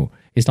multicultural,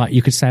 it's like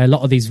you could say a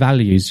lot of these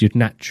values you'd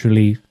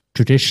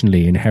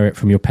traditionally inherit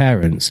from your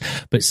parents,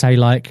 but say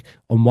like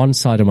on one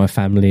side of my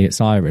family it's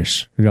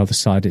Irish, on the other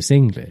side it's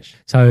English,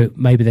 so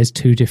maybe there's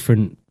two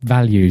different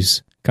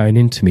values going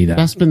into me there.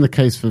 That's been the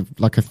case for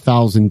like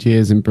 1,000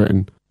 years in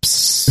Britain.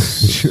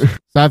 So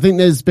I think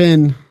there's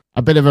been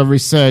a bit of a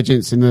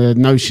resurgence in the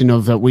notion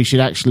of that we should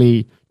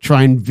actually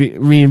try and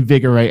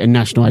reinvigorate a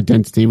national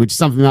identity, which is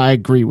something that I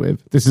agree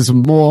with. This is a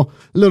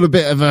little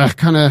bit of a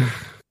kind of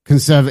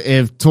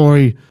conservative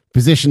Tory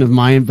position of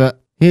mine,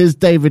 but here's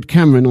David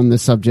Cameron on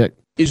this subject.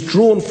 Is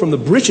drawn from the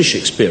British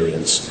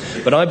experience,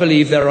 but I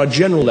believe there are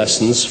general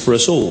lessons for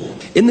us all.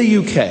 In the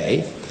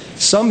UK,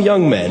 Some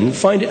young men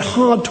find it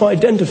hard to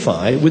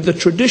identify with the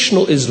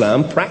traditional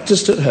Islam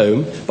practiced at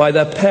home by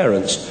their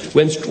parents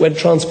when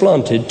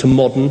transplanted to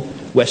modern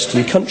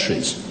Western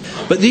countries.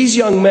 But these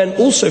young men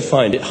also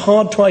find it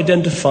hard to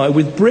identify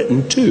with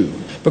Britain too,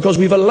 because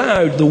we've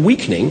allowed the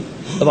weakening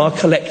of our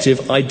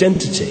collective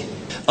identity.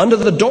 Under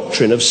the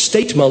doctrine of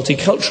state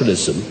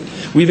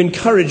multiculturalism, we've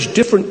encouraged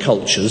different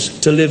cultures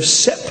to live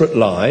separate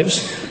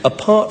lives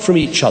apart from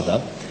each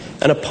other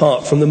and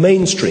apart from the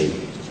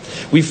mainstream.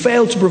 We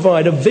failed to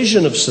provide a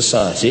vision of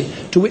society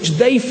to which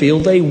they feel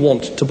they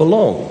want to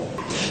belong.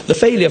 The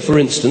failure, for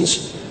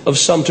instance, of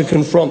some to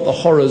confront the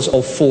horrors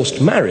of forced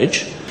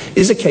marriage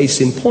is a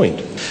case in point.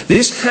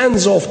 This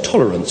hands-off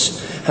tolerance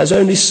has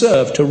only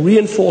served to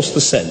reinforce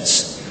the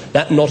sense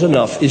that not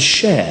enough is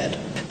shared.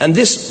 And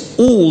this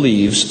all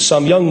leaves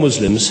some young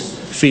Muslims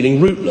feeling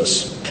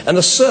rootless. And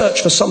the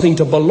search for something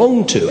to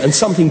belong to and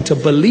something to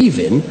believe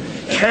in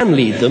can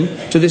lead them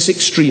to this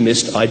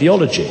extremist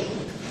ideology.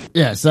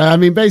 Yeah, so I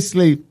mean,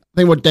 basically, I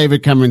think what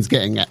David Cameron's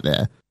getting at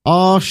there,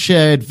 are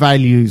shared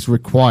values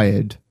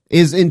required?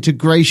 Is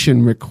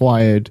integration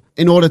required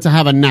in order to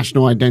have a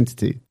national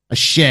identity? A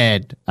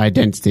shared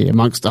identity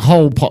amongst the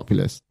whole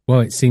populace?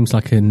 Well, it seems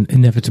like an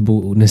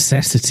inevitable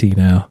necessity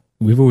now.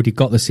 We've already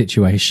got the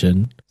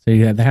situation, so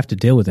yeah, they have to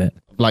deal with it.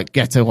 Like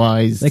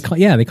ghettoized.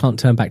 They can't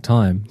turn back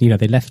time. You know,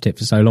 they left it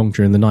for so long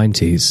during the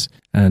 90s,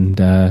 and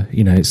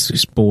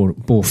it's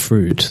bore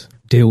fruit.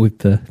 Deal with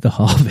the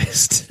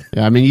harvest.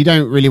 Yeah, I mean, you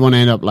don't really want to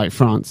end up like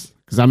France.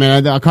 Because, I mean,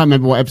 I can't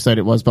remember what episode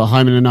it was, but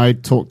Hyman and I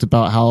talked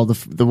about how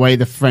the way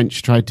the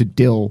French tried to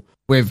deal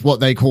with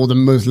what they call the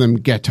Muslim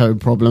ghetto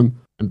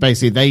problem. And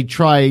basically, they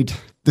tried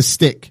the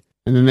stick,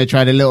 and then they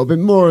tried a little bit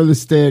more of the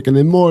stick, and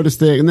then more of the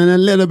stick, and then a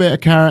little bit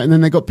of carrot, and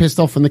then they got pissed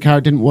off when the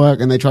carrot didn't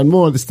work, and they tried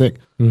more of the stick.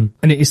 And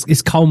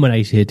it's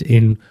culminated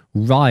in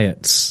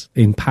riots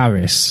in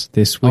Paris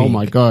this week. Oh,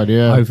 my God,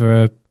 yeah.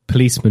 Over a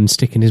policeman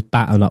sticking his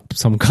baton up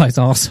some guy's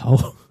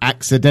arsehole.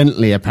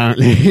 Accidentally,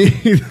 apparently.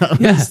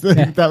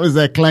 That was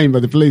their claim by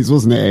the police,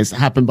 wasn't it? It's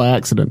happened by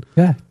accident.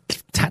 Yeah,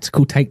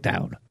 tactical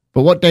takedown.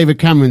 But what David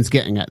Cameron's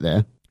getting at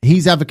there,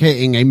 he's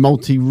advocating a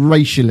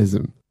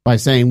multiracialism by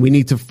saying we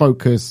need to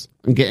focus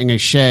on getting a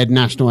shared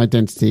national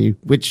identity,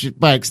 which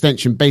by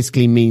extension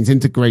basically means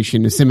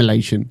integration,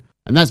 assimilation.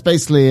 And that's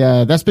basically,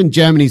 that's been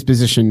Germany's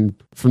position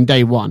from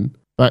day one.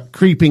 But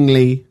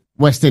creepingly,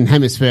 Western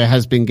Hemisphere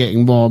has been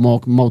getting more and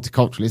more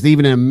multiculturalist.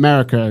 Even in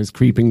America is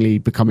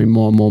creepingly becoming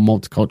more and more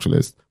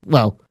multiculturalist.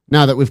 Well,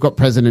 now that we've got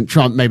President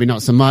Trump, maybe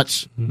not so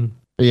much. Mm-hmm.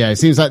 But yeah, it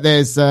seems like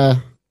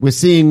we're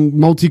seeing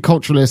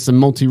multiculturalists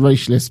and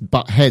multiracialists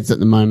butt heads at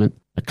the moment.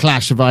 A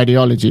clash of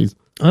ideologies.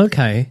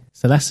 Okay,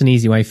 so that's an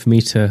easy way for me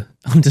to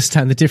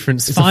understand the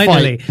difference.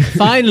 Finally,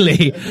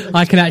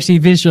 I can actually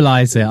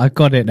visualize it. I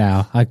got it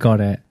now. I got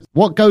it.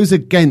 What goes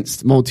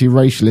against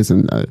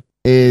multiracialism, though,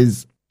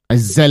 is a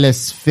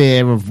zealous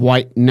fear of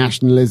white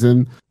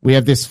nationalism. We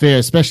have this fear,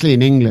 especially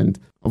in England,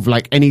 of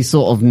like any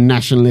sort of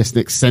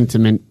nationalistic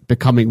sentiment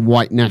becoming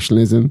white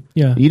nationalism.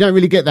 Yeah. You don't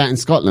really get that in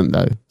Scotland,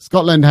 though.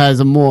 Scotland has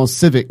a more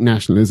civic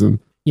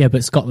nationalism. Yeah,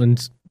 but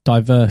Scotland's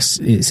diverse.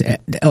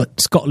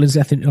 Scotland's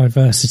ethnic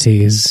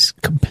diversity is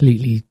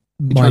completely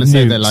minute. Trying to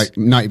say they're like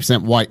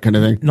 90% white kind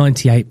of thing.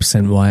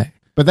 98% white.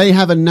 But they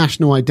have a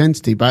national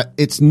identity, but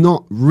it's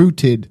not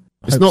rooted.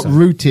 It's not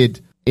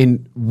rooted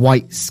in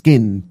white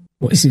skin.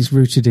 What is it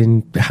rooted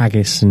in?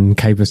 Haggis and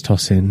cabers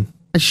tossing.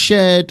 A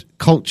shared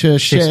culture,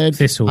 shared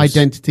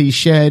identity,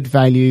 shared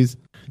values.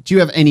 Do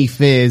you have any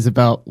fears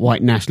about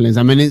white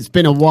nationalism? I mean, it's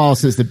been a while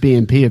since the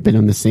BNP have been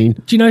on the scene.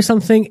 Do you know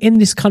something? In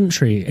this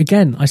country,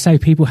 again, I say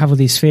people have all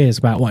these fears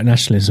about white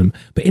nationalism,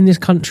 but in this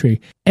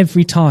country,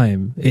 every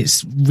time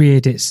it's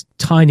reared its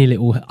tiny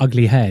little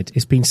ugly head,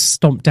 it's been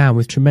stomped down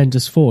with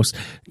tremendous force.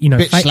 You know,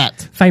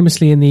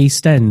 famously in the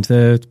East End,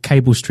 the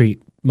Cable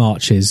Street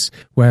marches,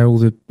 where all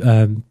the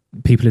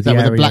people of the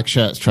area, the black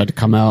shirts tried to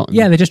come out.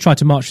 Yeah, they just tried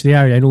to march to the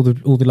area, and all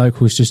the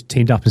locals just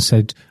teamed up and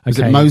said, "Okay." Was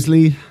it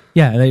Moseley?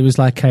 Yeah, it was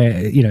like,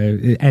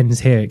 it ends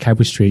here at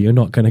Cable Street. You're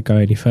not going to go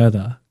any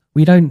further.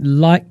 We don't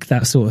like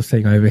that sort of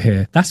thing over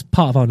here. That's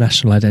part of our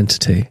national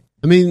identity.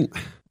 I mean,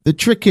 the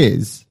trick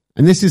is,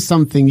 and this is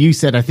something you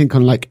said, I think,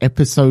 on like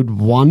episode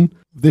 1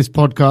 of this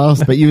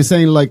podcast, but you were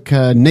saying like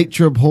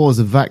nature abhors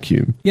a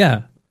vacuum.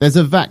 Yeah. There's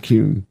a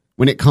vacuum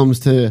when it comes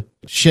to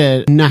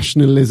shared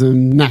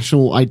nationalism,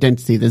 national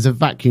identity. There's a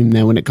vacuum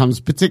there when it comes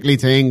particularly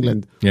to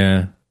England.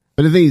 Yeah.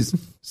 But at these,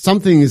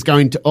 something is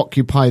going to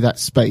occupy that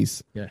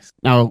space. Yes.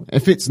 Now,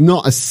 if it's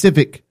not a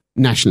civic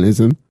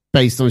nationalism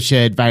based on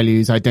shared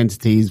values,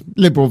 identities,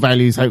 liberal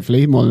values,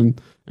 hopefully, more than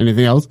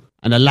anything else,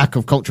 and a lack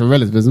of cultural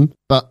relativism,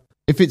 but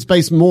if it's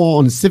based more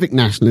on civic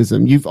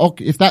nationalism,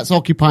 if that's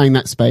occupying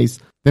that space,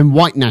 then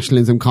white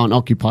nationalism can't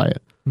occupy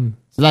it.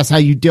 So that's how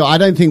you deal. I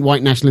don't think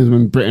white nationalism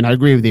in Britain, I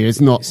agree with you, it's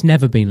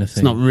never been a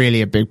thing. It's not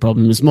really a big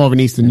problem. It's more of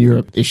an Eastern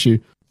Europe issue.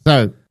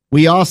 So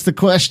we asked the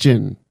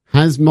question,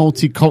 has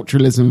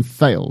multiculturalism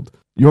failed?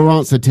 Your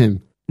answer,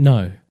 Tim?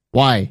 No.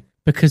 Why?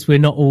 Because we're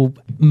not all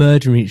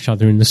murdering each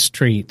other in the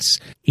streets,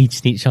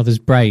 eating each other's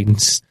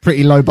brains.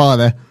 Pretty low bar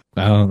there.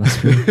 Oh,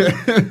 that's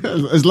good.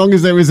 As long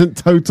as there isn't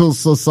total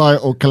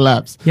societal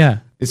collapse. Yeah.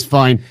 It's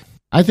fine.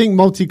 I think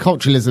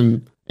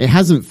multiculturalism, it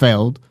hasn't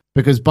failed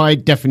because by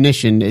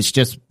definition, it's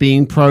just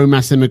being pro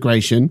mass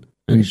immigration.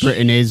 And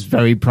Britain is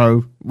very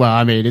pro. Well,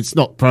 I mean, it's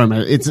not pro.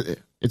 It's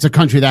a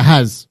country that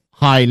has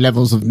high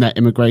levels of net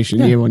immigration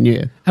year on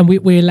year. And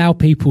we allow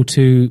people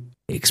to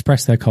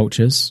express their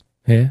cultures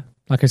here.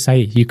 Like I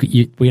say,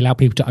 we allow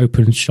people to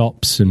open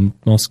shops and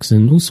mosques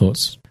and all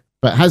sorts.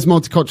 But has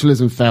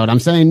multiculturalism failed? I'm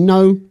saying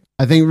no.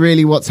 I think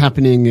really what's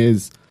happening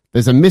is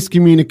there's a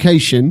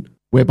miscommunication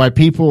whereby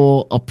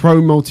people are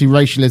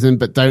pro-multiracialism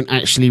but don't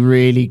actually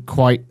really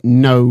quite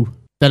know.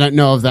 They don't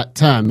know of that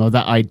term or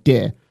that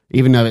idea,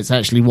 even though it's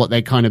actually what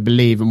they kind of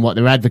believe and what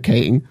they're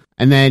advocating.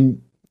 And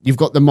then you've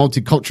got the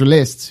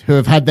multiculturalists who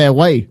have had their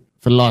way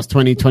for the last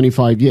 20,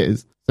 25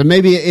 years. So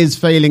maybe it is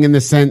failing in the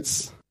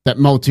sense that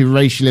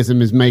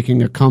multiracialism is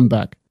making a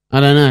comeback. I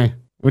don't know.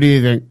 What do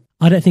you think?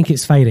 I don't think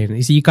it's failing.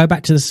 You see, you go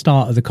back to the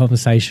start of the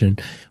conversation.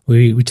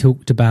 We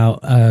talked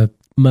about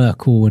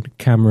Merkel and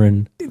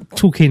Cameron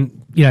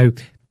talking,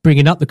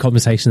 bringing up the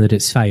conversation that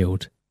it's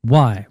failed.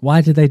 Why?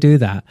 Why did they do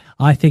that?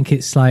 I think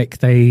it's like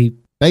they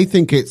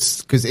think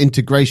it's because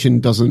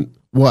integration doesn't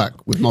work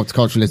with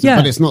multiculturalism,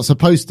 but it's not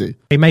supposed to.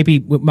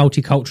 Maybe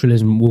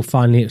multiculturalism will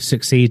finally have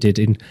succeeded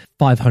in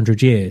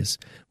 500 years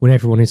when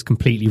everyone is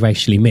completely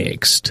racially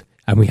mixed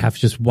and we have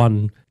just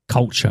one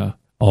culture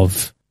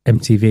of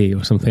MTV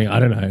or something. I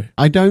don't know.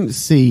 I don't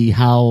see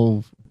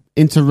how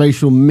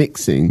interracial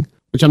mixing,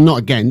 which I'm not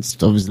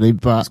against, obviously,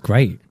 but it's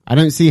great. I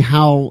don't see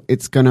how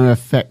it's going to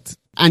affect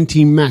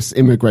anti-mass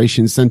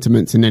immigration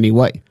sentiments in any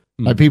way.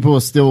 Like people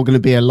are still going to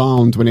be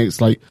alarmed when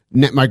it's like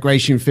net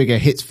migration figure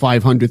hits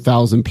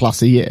 500,000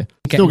 plus a year.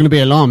 Still going to be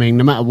alarming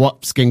no matter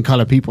what skin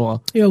color people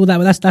are. Yeah, well,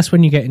 that's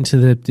when you get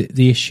into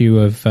the issue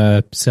of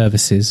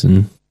services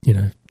and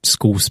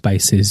school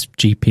spaces,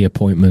 GP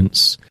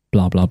appointments,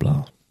 blah blah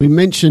blah. We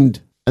mentioned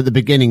at the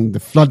beginning the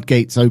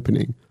floodgates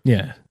opening.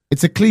 Yeah,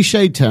 it's a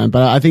cliche term,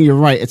 but I think you're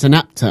right. It's an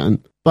apt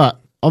term. But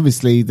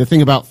obviously, the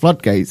thing about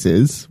floodgates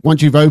is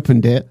once you've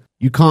opened it,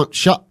 you can't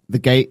shut the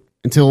gate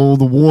until all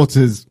the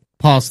water's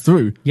passed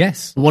through.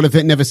 Yes. What if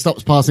it never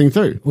stops passing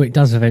through? Well, it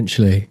does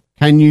eventually.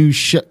 Can you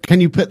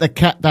put the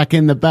cat back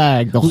in the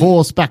bag, the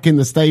horse back in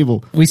the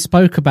stable? We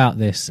spoke about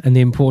this and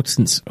the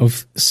importance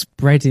of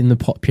spreading the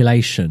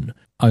population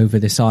over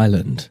this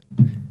island,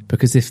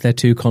 because if they're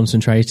too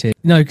concentrated,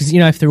 because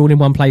if they're all in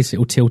one place, it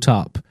will tilt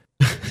up.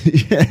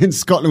 Yeah, and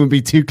Scotland would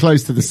be too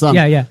close to the sun.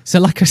 Yeah. So,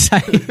 like I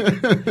say,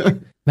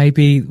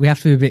 maybe we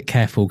have to be a bit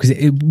careful because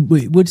it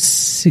would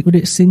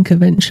it sink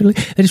eventually?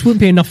 There just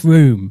wouldn't be enough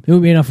room. There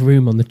wouldn't be enough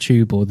room on the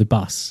tube or the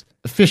bus.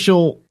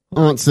 Official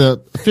answer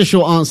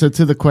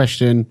to the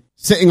question.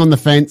 Sitting on the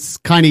fence,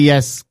 kind of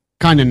yes,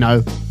 kind of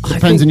no.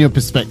 Depends on your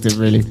perspective,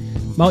 really.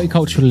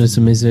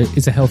 Multiculturalism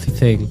is a healthy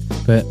thing,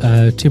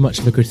 but too much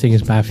of a good thing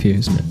is bad for you,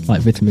 isn't it?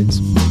 Like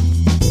vitamins.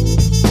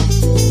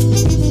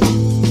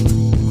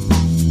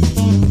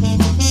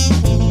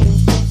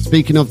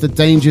 Speaking of the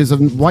dangers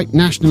of white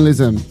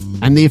nationalism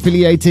and the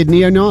affiliated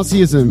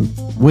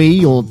neo-Nazism,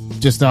 we, or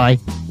just I,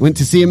 went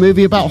to see a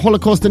movie about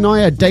Holocaust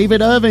denier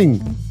David Irving.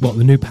 What,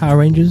 the new Power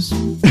Rangers?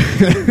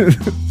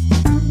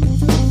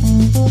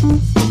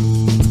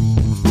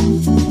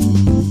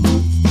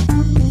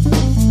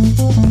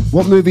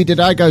 What movie did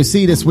I go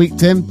see this week,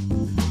 Tim?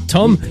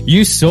 Tom,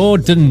 you saw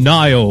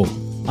Denial.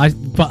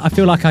 But I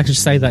feel like I could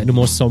say that in a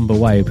more somber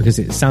way because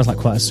it sounds like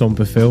quite a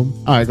somber film.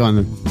 All right, go on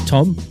then.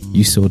 Tom,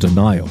 you saw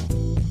Denial.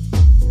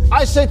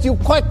 I say to you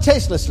quite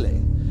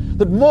tastelessly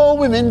that more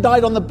women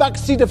died on the back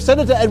seat of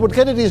Senator Edward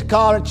Kennedy's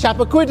car at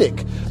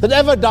Chappaquiddick than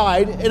ever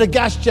died in a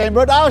gas chamber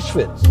at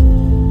Auschwitz.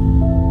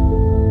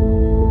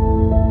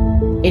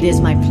 It is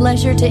my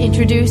pleasure to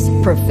introduce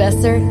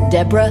Professor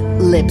Deborah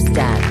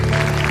Lipstadt.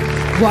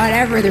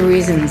 Whatever the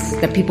reasons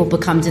that people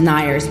become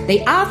deniers,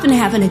 they often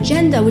have an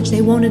agenda which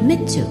they won't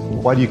admit to.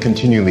 Why do you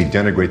continually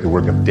denigrate the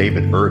work of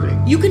David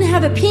Irving? You can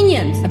have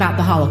opinions about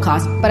the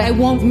Holocaust, but I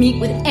won't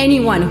meet with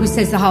anyone who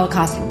says the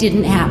Holocaust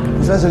didn't happen.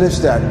 Professor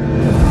Lipstadt,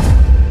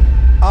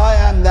 I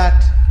am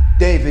that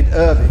David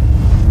Irving.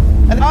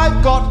 And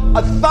I've got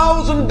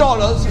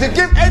 $1,000 to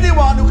give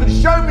anyone who can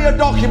show me a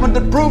document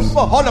that proves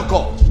the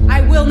Holocaust.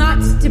 I will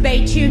not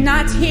debate you,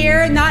 not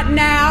here, not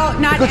now,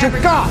 not because ever.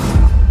 You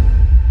can't.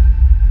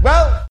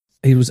 Well,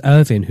 it was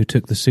Irving who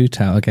took the suit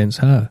out against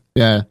her.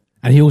 Yeah.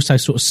 And he also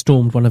sort of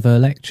stormed one of her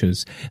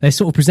lectures. They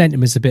sort of present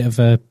him as a bit of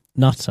a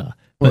nutter.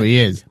 Well, he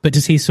is. But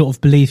does he sort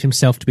of believe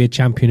himself to be a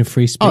champion of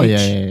free speech? Oh,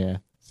 yeah.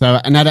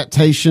 So an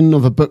adaptation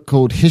of a book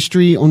called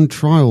History on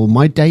Trial,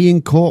 My Day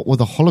in Court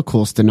with a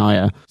Holocaust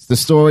Denier. It's the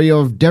story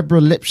of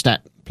Deborah Lipstadt,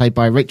 played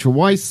by Rachel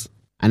Weisz,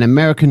 an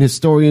American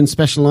historian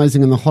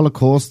specializing in the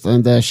Holocaust,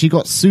 and she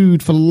got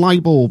sued for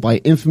libel by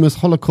infamous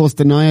Holocaust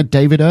denier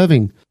David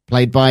Irving,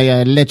 played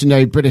by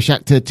legendary British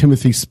actor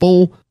Timothy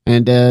Spall.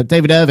 And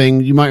David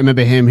Irving, you might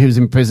remember him, he was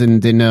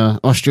imprisoned in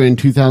Austria in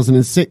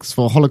 2006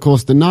 for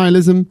Holocaust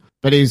denialism,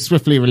 but he was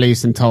swiftly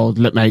released and told,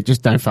 look mate,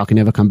 just don't fucking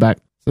ever come back.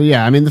 So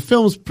yeah, I mean, the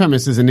film's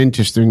premise is an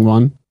interesting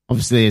one.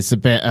 Obviously, it's a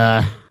bit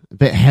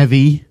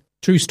heavy,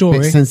 True story.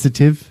 bit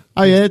sensitive.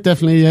 Oh yeah,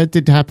 definitely. Yeah, it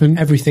did happen.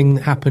 Everything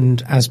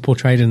happened as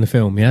portrayed in the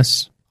film.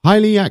 Yes.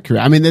 Highly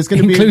accurate. I mean, there's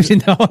going to be including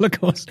the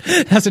Holocaust.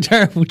 That's a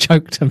terrible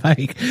joke to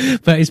make,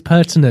 but it's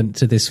pertinent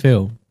to this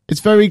film.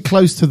 It's very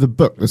close to the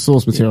book, the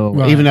source material.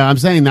 Right. Even though I'm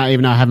saying that,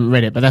 even though I haven't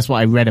read it, but that's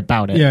what I read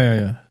about it.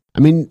 Yeah. I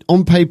mean,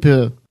 on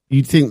paper,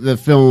 you'd think the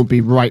film would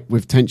be ripe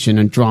with tension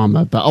and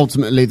drama, but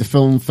ultimately the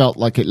film felt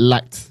like it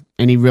lacked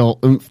any real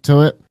oomph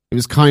to it. It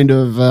was kind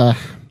of,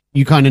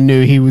 you kind of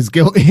knew he was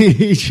guilty.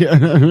 You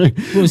know what I mean?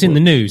 Well, it was in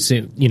the news.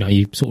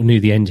 You sort of knew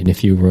the ending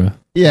if you were.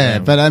 Yeah,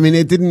 but I mean,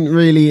 it didn't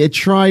really. It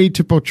tried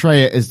to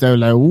portray it as though,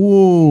 like,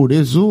 whoa,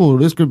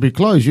 this could be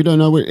close. You don't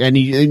know,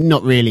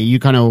 not really. You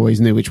kind of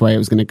always knew which way it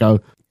was going to go.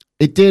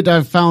 It did.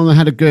 I found it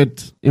had a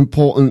good,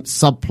 important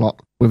subplot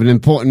with an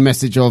important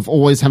message of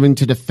always having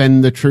to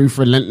defend the truth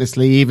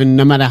relentlessly, even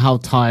no matter how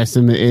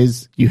tiresome it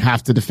is. You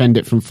have to defend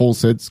it from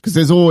falsehoods because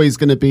there's always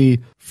going to be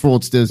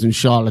fraudsters and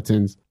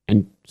charlatans,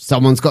 and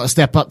someone's got to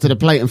step up to the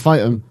plate and fight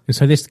them.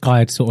 So this guy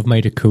had sort of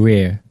made a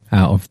career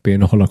out of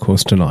being a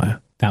Holocaust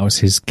denier. That was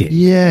his gig.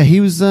 Yeah, he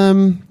was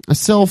a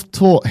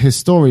self-taught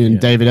historian,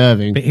 David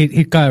Irving. But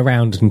he'd go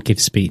around and give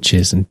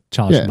speeches and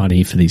charge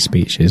money for these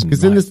speeches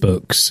and write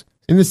books.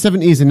 In the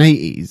 70s and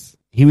 80s,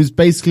 he was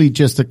basically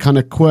just a kind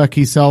of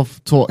quirky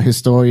self-taught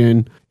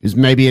historian who's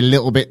maybe a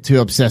little bit too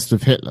obsessed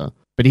with Hitler.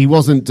 But he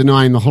wasn't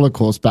denying the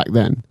Holocaust back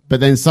then. But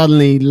then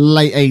suddenly,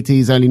 late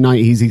 80s, early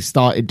 90s, he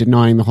started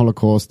denying the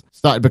Holocaust,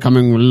 started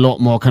becoming a lot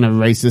more kind of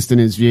racist in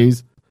his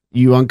views.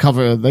 You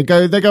uncover, they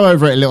go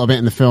over it a little bit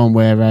in the film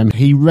where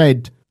he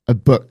read a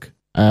book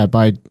by,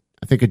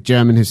 I think, a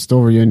German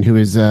historian who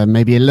is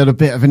maybe a little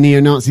bit of a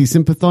neo-Nazi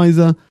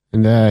sympathizer,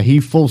 and he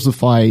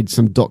falsified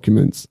some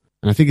documents,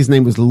 and I think his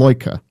name was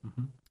Leuker.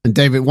 Mm-hmm.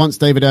 And once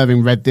David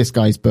Irving read this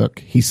guy's book,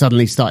 he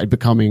suddenly started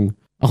becoming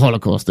a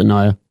Holocaust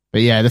denier.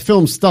 But yeah, the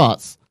film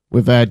starts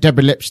with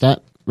Deborah Lipstadt,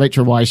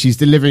 Rachel Weisz. She's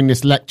delivering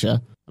this lecture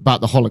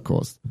about the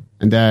Holocaust,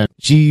 and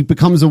she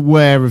becomes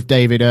aware of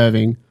David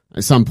Irving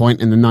at some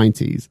point in the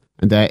 90s.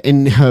 And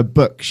in her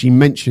book, she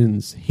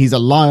mentions he's a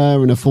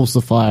liar and a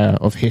falsifier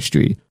of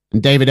history.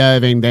 And David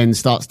Irving then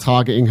starts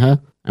targeting her.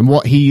 And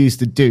what he used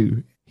to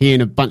do, he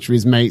and a bunch of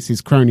his mates,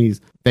 his cronies,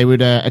 they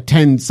would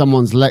attend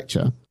someone's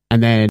lecture.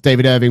 And then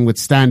David Irving would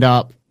stand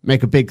up,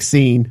 make a big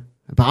scene.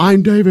 But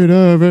I'm David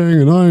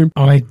Irving and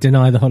I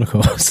deny the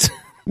Holocaust.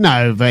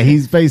 No, but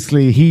he's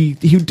basically, he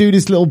would do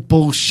this little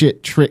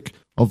bullshit trick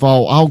of,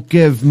 I'll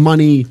give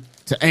money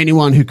to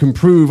anyone who can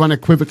prove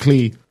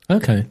unequivocally.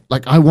 Okay.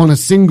 Like, I want a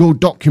single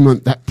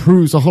document that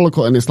proves a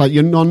Holocaust. And it's like,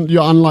 you're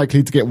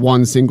unlikely to get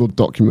one single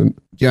document.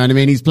 Do you know what I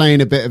mean? He's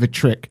playing a bit of a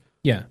trick.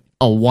 Yeah.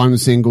 One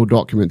single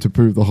document to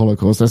prove the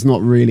Holocaust. That's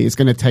not really, it's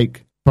going to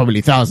take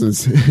probably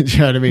thousands, do you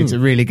know what I mean, to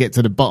really get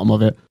to the bottom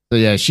of it. So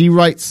yeah, she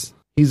writes,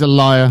 he's a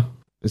liar.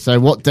 And so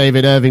what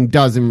David Irving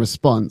does in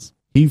response,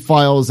 he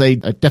files a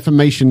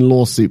defamation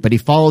lawsuit, but he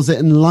files it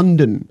in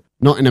London,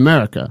 not in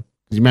America.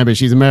 Because remember,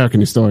 she's an American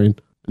historian.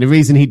 And the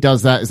reason he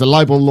does that is the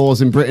libel laws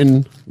in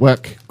Britain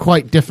work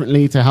quite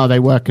differently to how they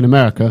work in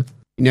America.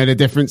 You know the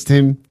difference,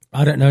 Tim?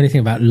 I don't know anything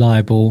about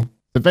libel.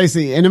 So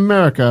basically, in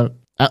America,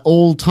 at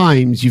all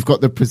times, you've got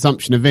the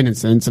presumption of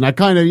innocence. And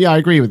I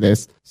agree with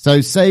this.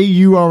 So say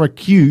you are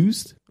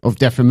accused of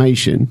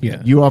defamation.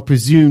 Yeah. You are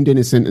presumed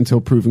innocent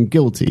until proven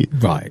guilty.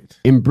 Right.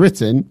 In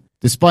Britain,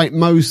 despite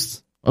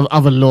most of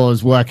other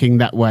laws working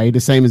that way,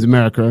 the same as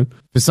America,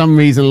 for some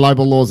reason,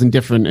 libel laws are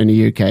different in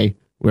the UK.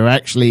 Where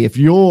actually, if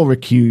you're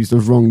accused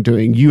of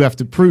wrongdoing, you have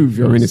to prove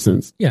your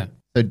innocence. Yeah.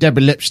 So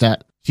Deborah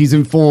Lipstadt, she's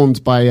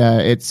informed by,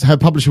 her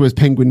publisher was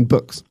Penguin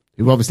Books,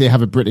 who obviously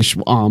have a British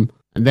arm,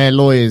 and their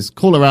lawyers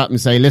call her out and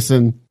say,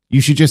 listen,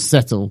 you should just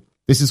settle.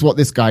 This is what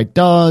this guy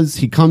does.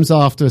 He comes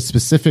after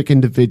specific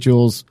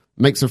individuals,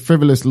 makes a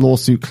frivolous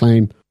lawsuit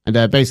claim,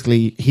 and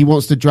basically he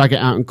wants to drag it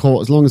out in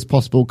court as long as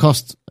possible,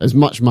 cost as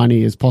much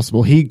money as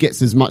possible. He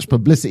gets as much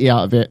publicity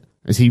out of it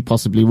as he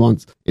possibly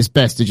wants. It's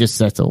best to just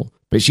settle.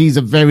 But she's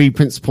a very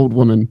principled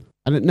woman.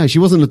 I don't know. She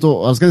wasn't a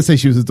daughter. I was going to say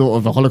she was the daughter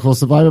of a Holocaust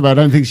survivor, but I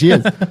don't think she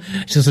is.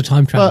 She's a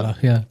time traveler,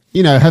 yeah.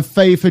 You know, her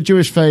faith, her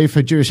Jewish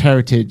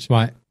heritage.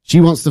 Right.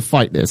 She wants to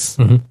fight this.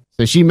 Mm-hmm.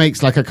 So she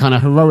makes like a kind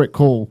of heroic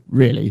call,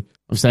 really,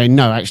 of saying,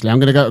 no, actually, I'm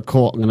going to go to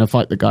court. I'm going to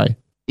fight the guy.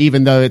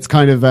 Even though it's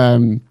kind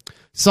of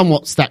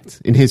somewhat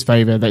stacked in his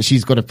favor that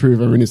she's got to prove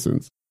her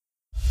innocence.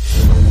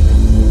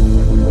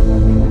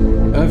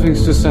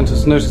 Irving's just sent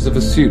us notice of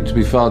a suit to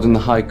be filed in the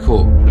High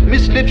Court.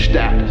 Miss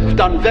Lipstadt has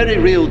done very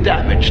real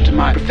damage to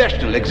my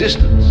professional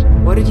existence.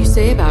 What did you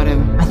say about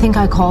him? I think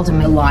I called him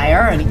a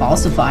liar and a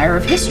falsifier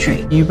of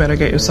history. You better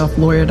get yourself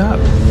lawyered up.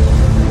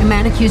 A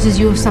man accuses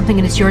you of something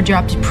and it's your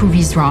job to prove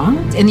he's wrong?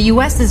 In the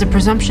US, there's a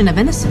presumption of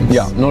innocence.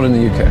 Yeah, not in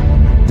the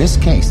UK. This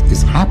case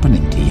is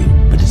happening to you,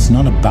 but it's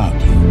not about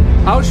you.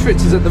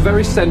 Auschwitz is at the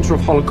very center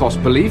of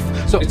Holocaust belief,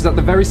 so it's at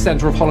the very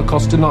center of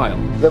Holocaust denial.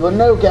 There were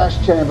no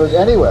gas chambers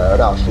anywhere at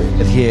Auschwitz.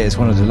 But here is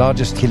one of the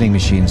largest killing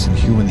machines in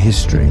human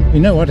history. You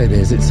know what it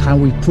is? It's how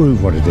we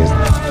prove what it is.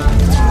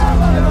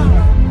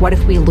 What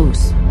if we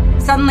lose?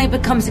 Suddenly it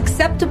becomes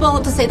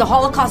acceptable to say the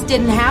Holocaust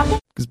didn't happen?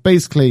 Because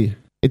basically,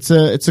 it's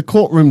a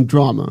courtroom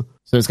drama.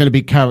 So it's going to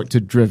be character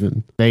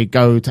driven. They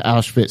go to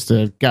Auschwitz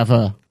to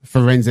gather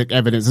forensic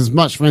evidence, as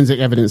much forensic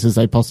evidence as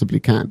they possibly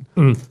can.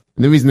 And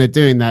the reason they're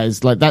doing that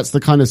is like, that's the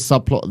kind of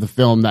subplot of the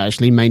film that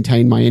actually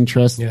maintained my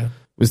interest.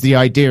 Was the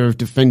idea of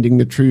defending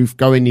the truth,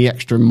 going the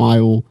extra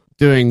mile,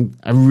 doing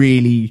a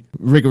really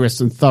rigorous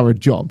and thorough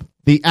job.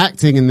 The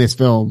acting in this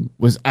film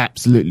was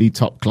absolutely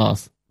top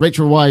class.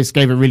 Rachel Weisz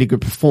gave a really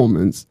good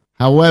performance.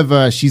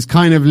 However, she's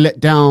kind of let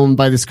down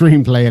by the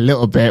screenplay a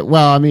little bit.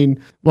 Well, I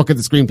mean, what could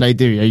the screenplay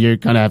do? You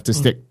kind of have to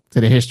stick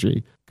to the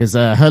history. Because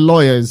her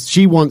lawyers,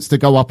 she wants to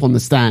go up on the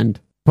stand.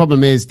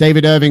 Problem is,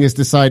 David Irving has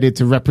decided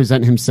to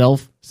represent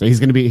himself. So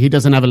he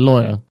doesn't have a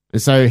lawyer.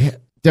 And so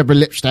Deborah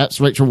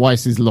Lipstadt's, Rachel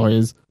Weisz's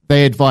lawyers,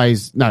 they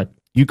advise, no,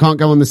 you can't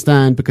go on the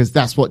stand because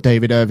that's what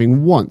David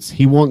Irving wants.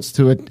 He wants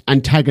to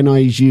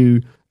antagonize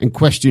you and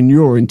question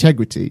your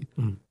integrity.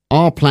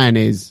 Our plan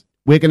is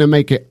we're going to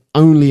make it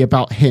only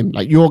about him.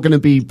 Like, you're going to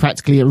be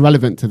practically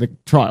irrelevant to the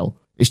trial.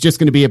 It's just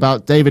going to be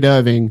about David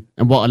Irving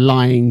and what a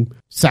lying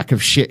sack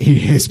of shit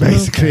he is,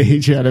 basically. Okay.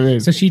 Do you know what I mean?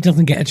 So she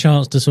doesn't get a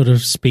chance to sort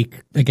of speak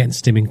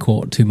against him in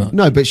court too much.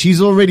 No, but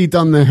she's already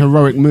done the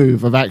heroic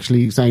move of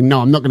actually saying, no,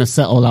 I'm not going to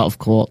settle out of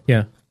court. Yeah.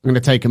 I'm going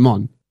to take him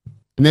on.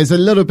 And there's a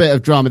little bit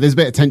of drama. There's a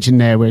bit of tension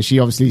there where she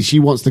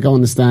wants to go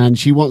on the stand.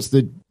 She wants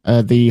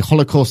the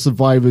Holocaust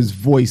survivor's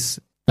voice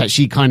that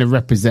she kind of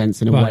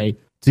represents in a way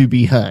to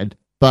be heard.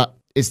 But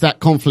it's that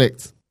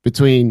conflict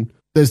between,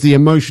 there's the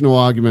emotional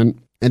argument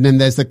and then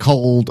there's the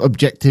cold,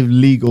 objective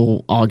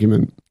legal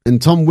argument.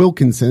 And Tom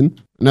Wilkinson,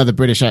 another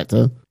British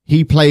actor,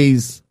 he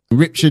plays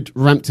Richard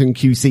Rampton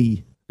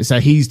QC. So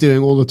he's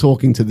doing all the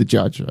talking to the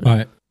judge.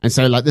 Right. And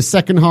so like the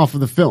second half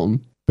of the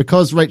film,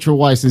 because Rachel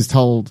Weisz is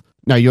told,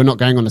 no, you're not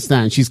going on the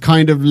stand, she's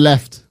kind of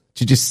left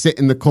to just sit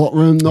in the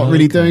courtroom, not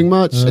really doing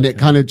much. And it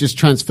kind of just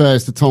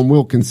transfers to Tom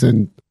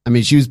Wilkinson. I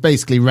mean, she was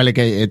basically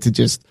relegated to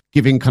just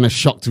giving kind of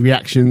shocked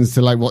reactions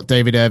to like what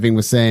David Irving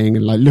was saying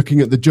and like looking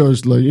at the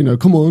judge like, you know,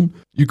 come on,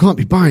 you can't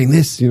be buying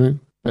this, you know.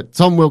 But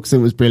Tom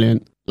Wilkinson was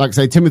brilliant. Like I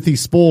say, Timothy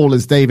Spall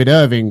as David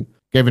Irving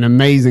gave an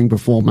amazing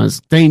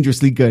performance,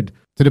 dangerously good,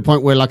 to the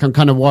point where like I'm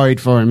kind of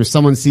worried for him. If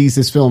someone sees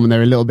this film and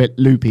they're a little bit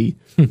loopy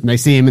and they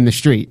see him in the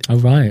street. Oh,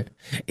 right.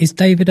 Is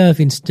David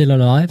Irving still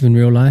alive in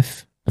real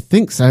life? I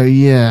think so,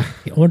 yeah.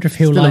 I wonder if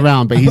he'll still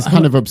around, but he's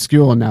kind of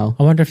obscure now.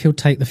 I wonder if he'll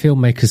take the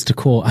filmmakers to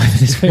court over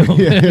this film.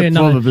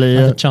 Probably,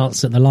 have a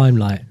chance at the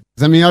limelight.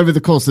 I mean, over the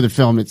course of the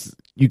film,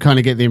 you kind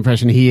of get the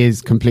impression he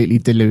is completely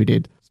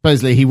deluded.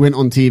 Supposedly, he went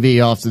on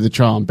TV after the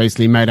trial and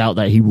basically made out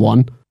that he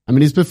won. I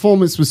mean, his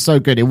performance was so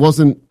good. It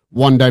wasn't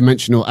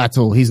one-dimensional at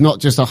all. He's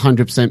not just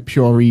 100%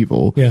 pure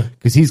evil. Yeah.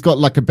 Because he's got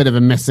like a bit of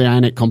a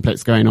messianic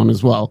complex going on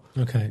as well.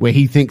 Okay. Where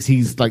he thinks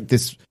he's like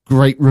this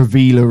great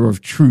revealer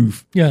of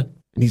truth. Yeah.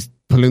 And he's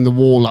pulling the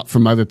wall up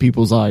from over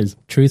people's eyes.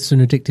 Truth's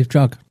an addictive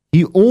drug.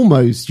 You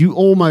almost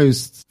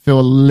feel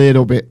a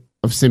little bit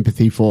of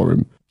sympathy for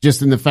him.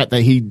 Just in the fact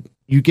that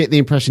you get the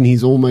impression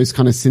he's almost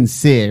kind of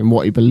sincere in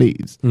what he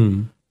believes.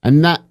 And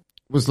that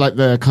was like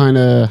the kind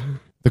of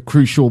the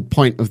crucial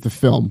point of the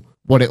film.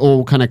 What it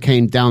all kind of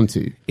came down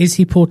to. Is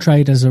he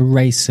portrayed as a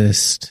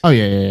racist? Oh,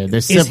 yeah.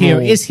 There's is he a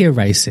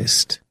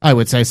racist? I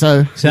would say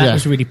so. So that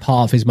was really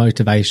part of his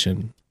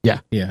motivation. Yeah.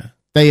 Yeah.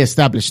 They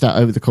established that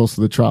over the course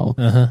of the trial.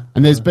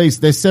 And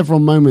there's several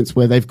moments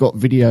where they've got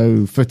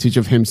video footage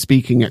of him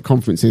speaking at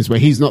conferences where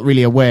he's not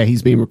really aware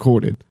he's being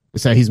recorded.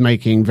 So he's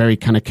making very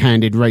kind of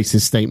candid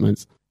racist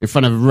statements in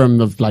front of a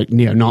room of like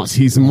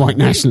neo-Nazis and white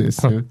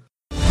nationalists. The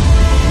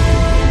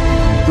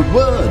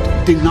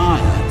word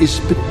denier is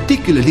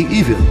particularly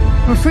evil.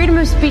 Well, freedom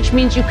of speech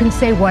means you can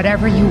say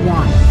whatever you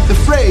want. The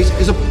phrase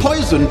is a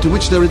poison to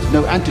which there is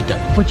no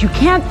antidote. What you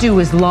can't do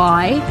is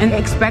lie and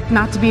expect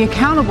not to be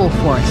accountable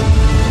for it.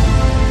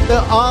 There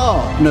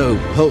are no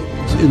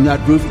holes in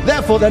that roof.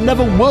 Therefore, there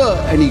never were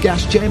any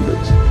gas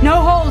chambers.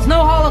 No holes,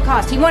 no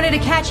Holocaust. He wanted a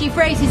catchy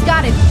phrase. He's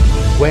got it.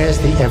 Where's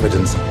the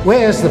evidence?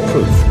 Where's the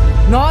proof?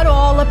 Not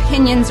all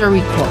opinions are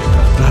equal.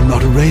 But I'm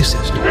not a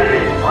racist.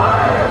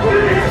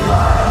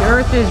 The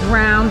earth is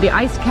round, the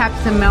ice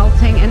caps are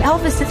melting, and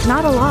Elvis, it's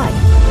not a lie.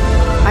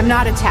 I'm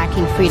not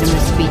attacking freedom of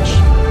speech.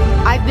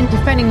 I've been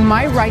defending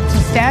my right to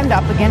stand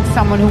up against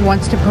someone who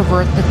wants to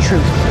pervert the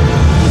truth.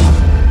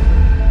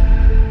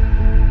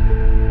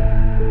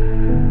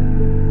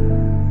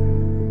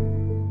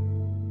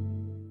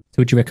 So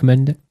would you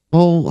recommend it?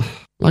 Well,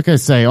 like I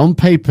say, on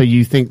paper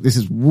you think this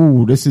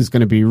is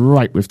going to be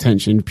ripe with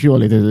tension.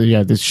 Purely,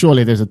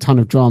 there's a ton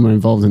of drama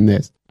involved in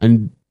this,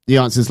 and the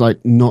answer is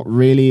like not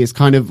really. It's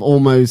kind of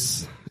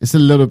almost, it's a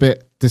little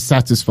bit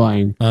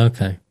dissatisfying.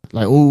 Okay,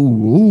 like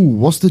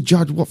what's the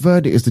judge? What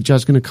verdict is the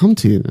judge going to come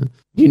to?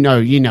 You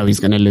know he's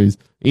going to lose.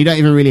 You don't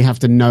even really have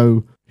to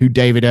know who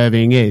David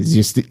Irving is.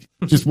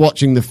 Just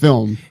watching the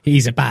film,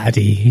 he's a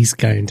baddie. He's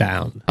going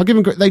down. I'll give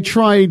him.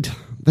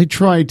 They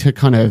tried to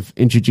kind of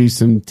introduce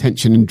some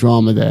tension and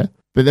drama there,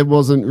 but there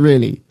wasn't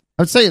really.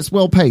 I'd say it's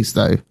well paced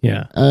though.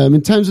 Yeah.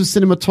 In terms of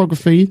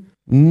cinematography,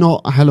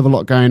 not a hell of a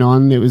lot going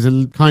on. It was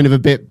a kind of a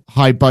bit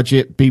high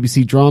budget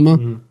BBC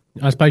drama.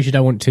 I suppose you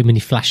don't want too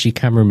many flashy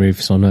camera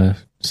moves on a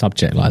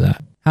subject like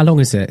that. How long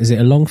is it? Is it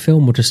a long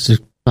film or just a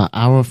About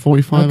hour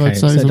 45, I'd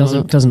say. So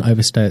it doesn't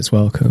overstay its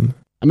welcome.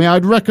 I mean,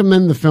 I'd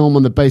recommend the film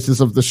on the basis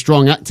of the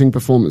strong acting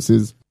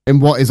performances in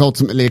what is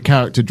ultimately a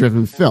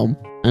character-driven film.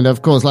 And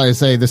of course, like I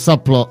say, the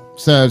subplot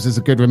serves as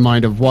a good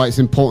reminder of why it's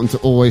important to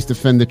always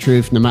defend the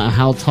truth, no matter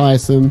how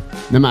tiresome,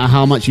 no matter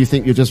how much you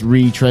think you're just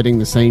retreading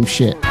the same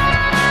shit.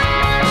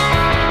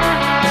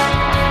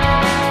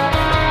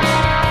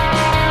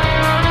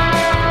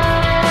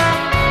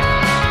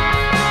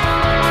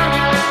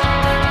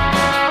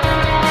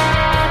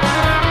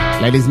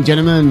 Ladies and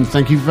gentlemen,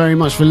 thank you very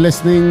much for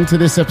listening to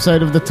this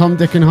episode of the Tom,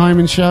 Dick and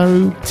Hyman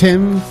Show.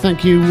 Tim,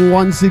 thank you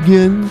once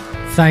again.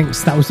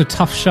 Thanks, that was a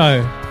tough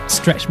show.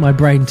 Stretched my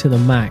brain to the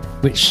max,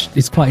 which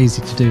is quite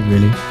easy to do,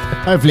 really.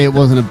 Hopefully it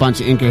wasn't a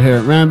bunch of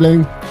incoherent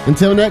rambling.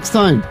 Until next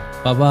time.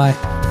 Bye-bye.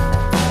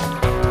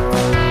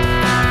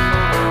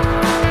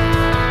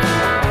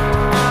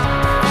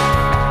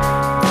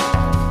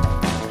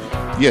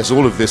 Yes,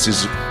 all of this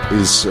is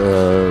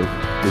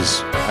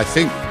I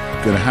think,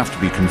 going to have to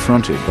be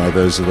confronted by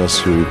those of us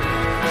who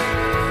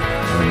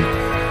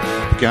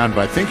began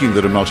by thinking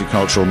that a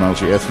multicultural,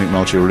 multi-ethnic,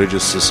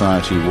 multi-religious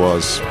society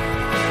was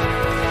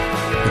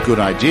a good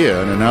idea,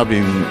 and are now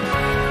being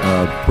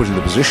put in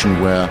the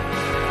position where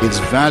its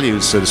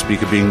values, so to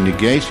speak, are being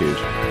negated,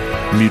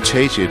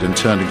 mutated, and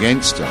turned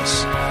against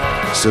us,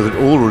 so that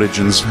all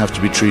religions have to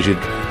be treated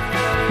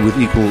with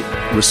equal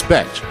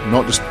respect,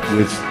 not just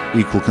with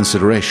equal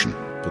consideration,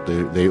 but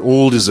they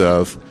all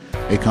deserve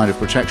a kind of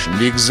protection,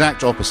 the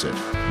exact opposite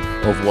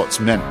of what's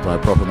meant by a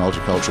proper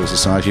multicultural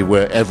society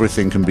where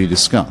everything can be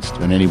discussed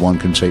and anyone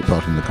can take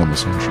part in the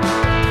conversation.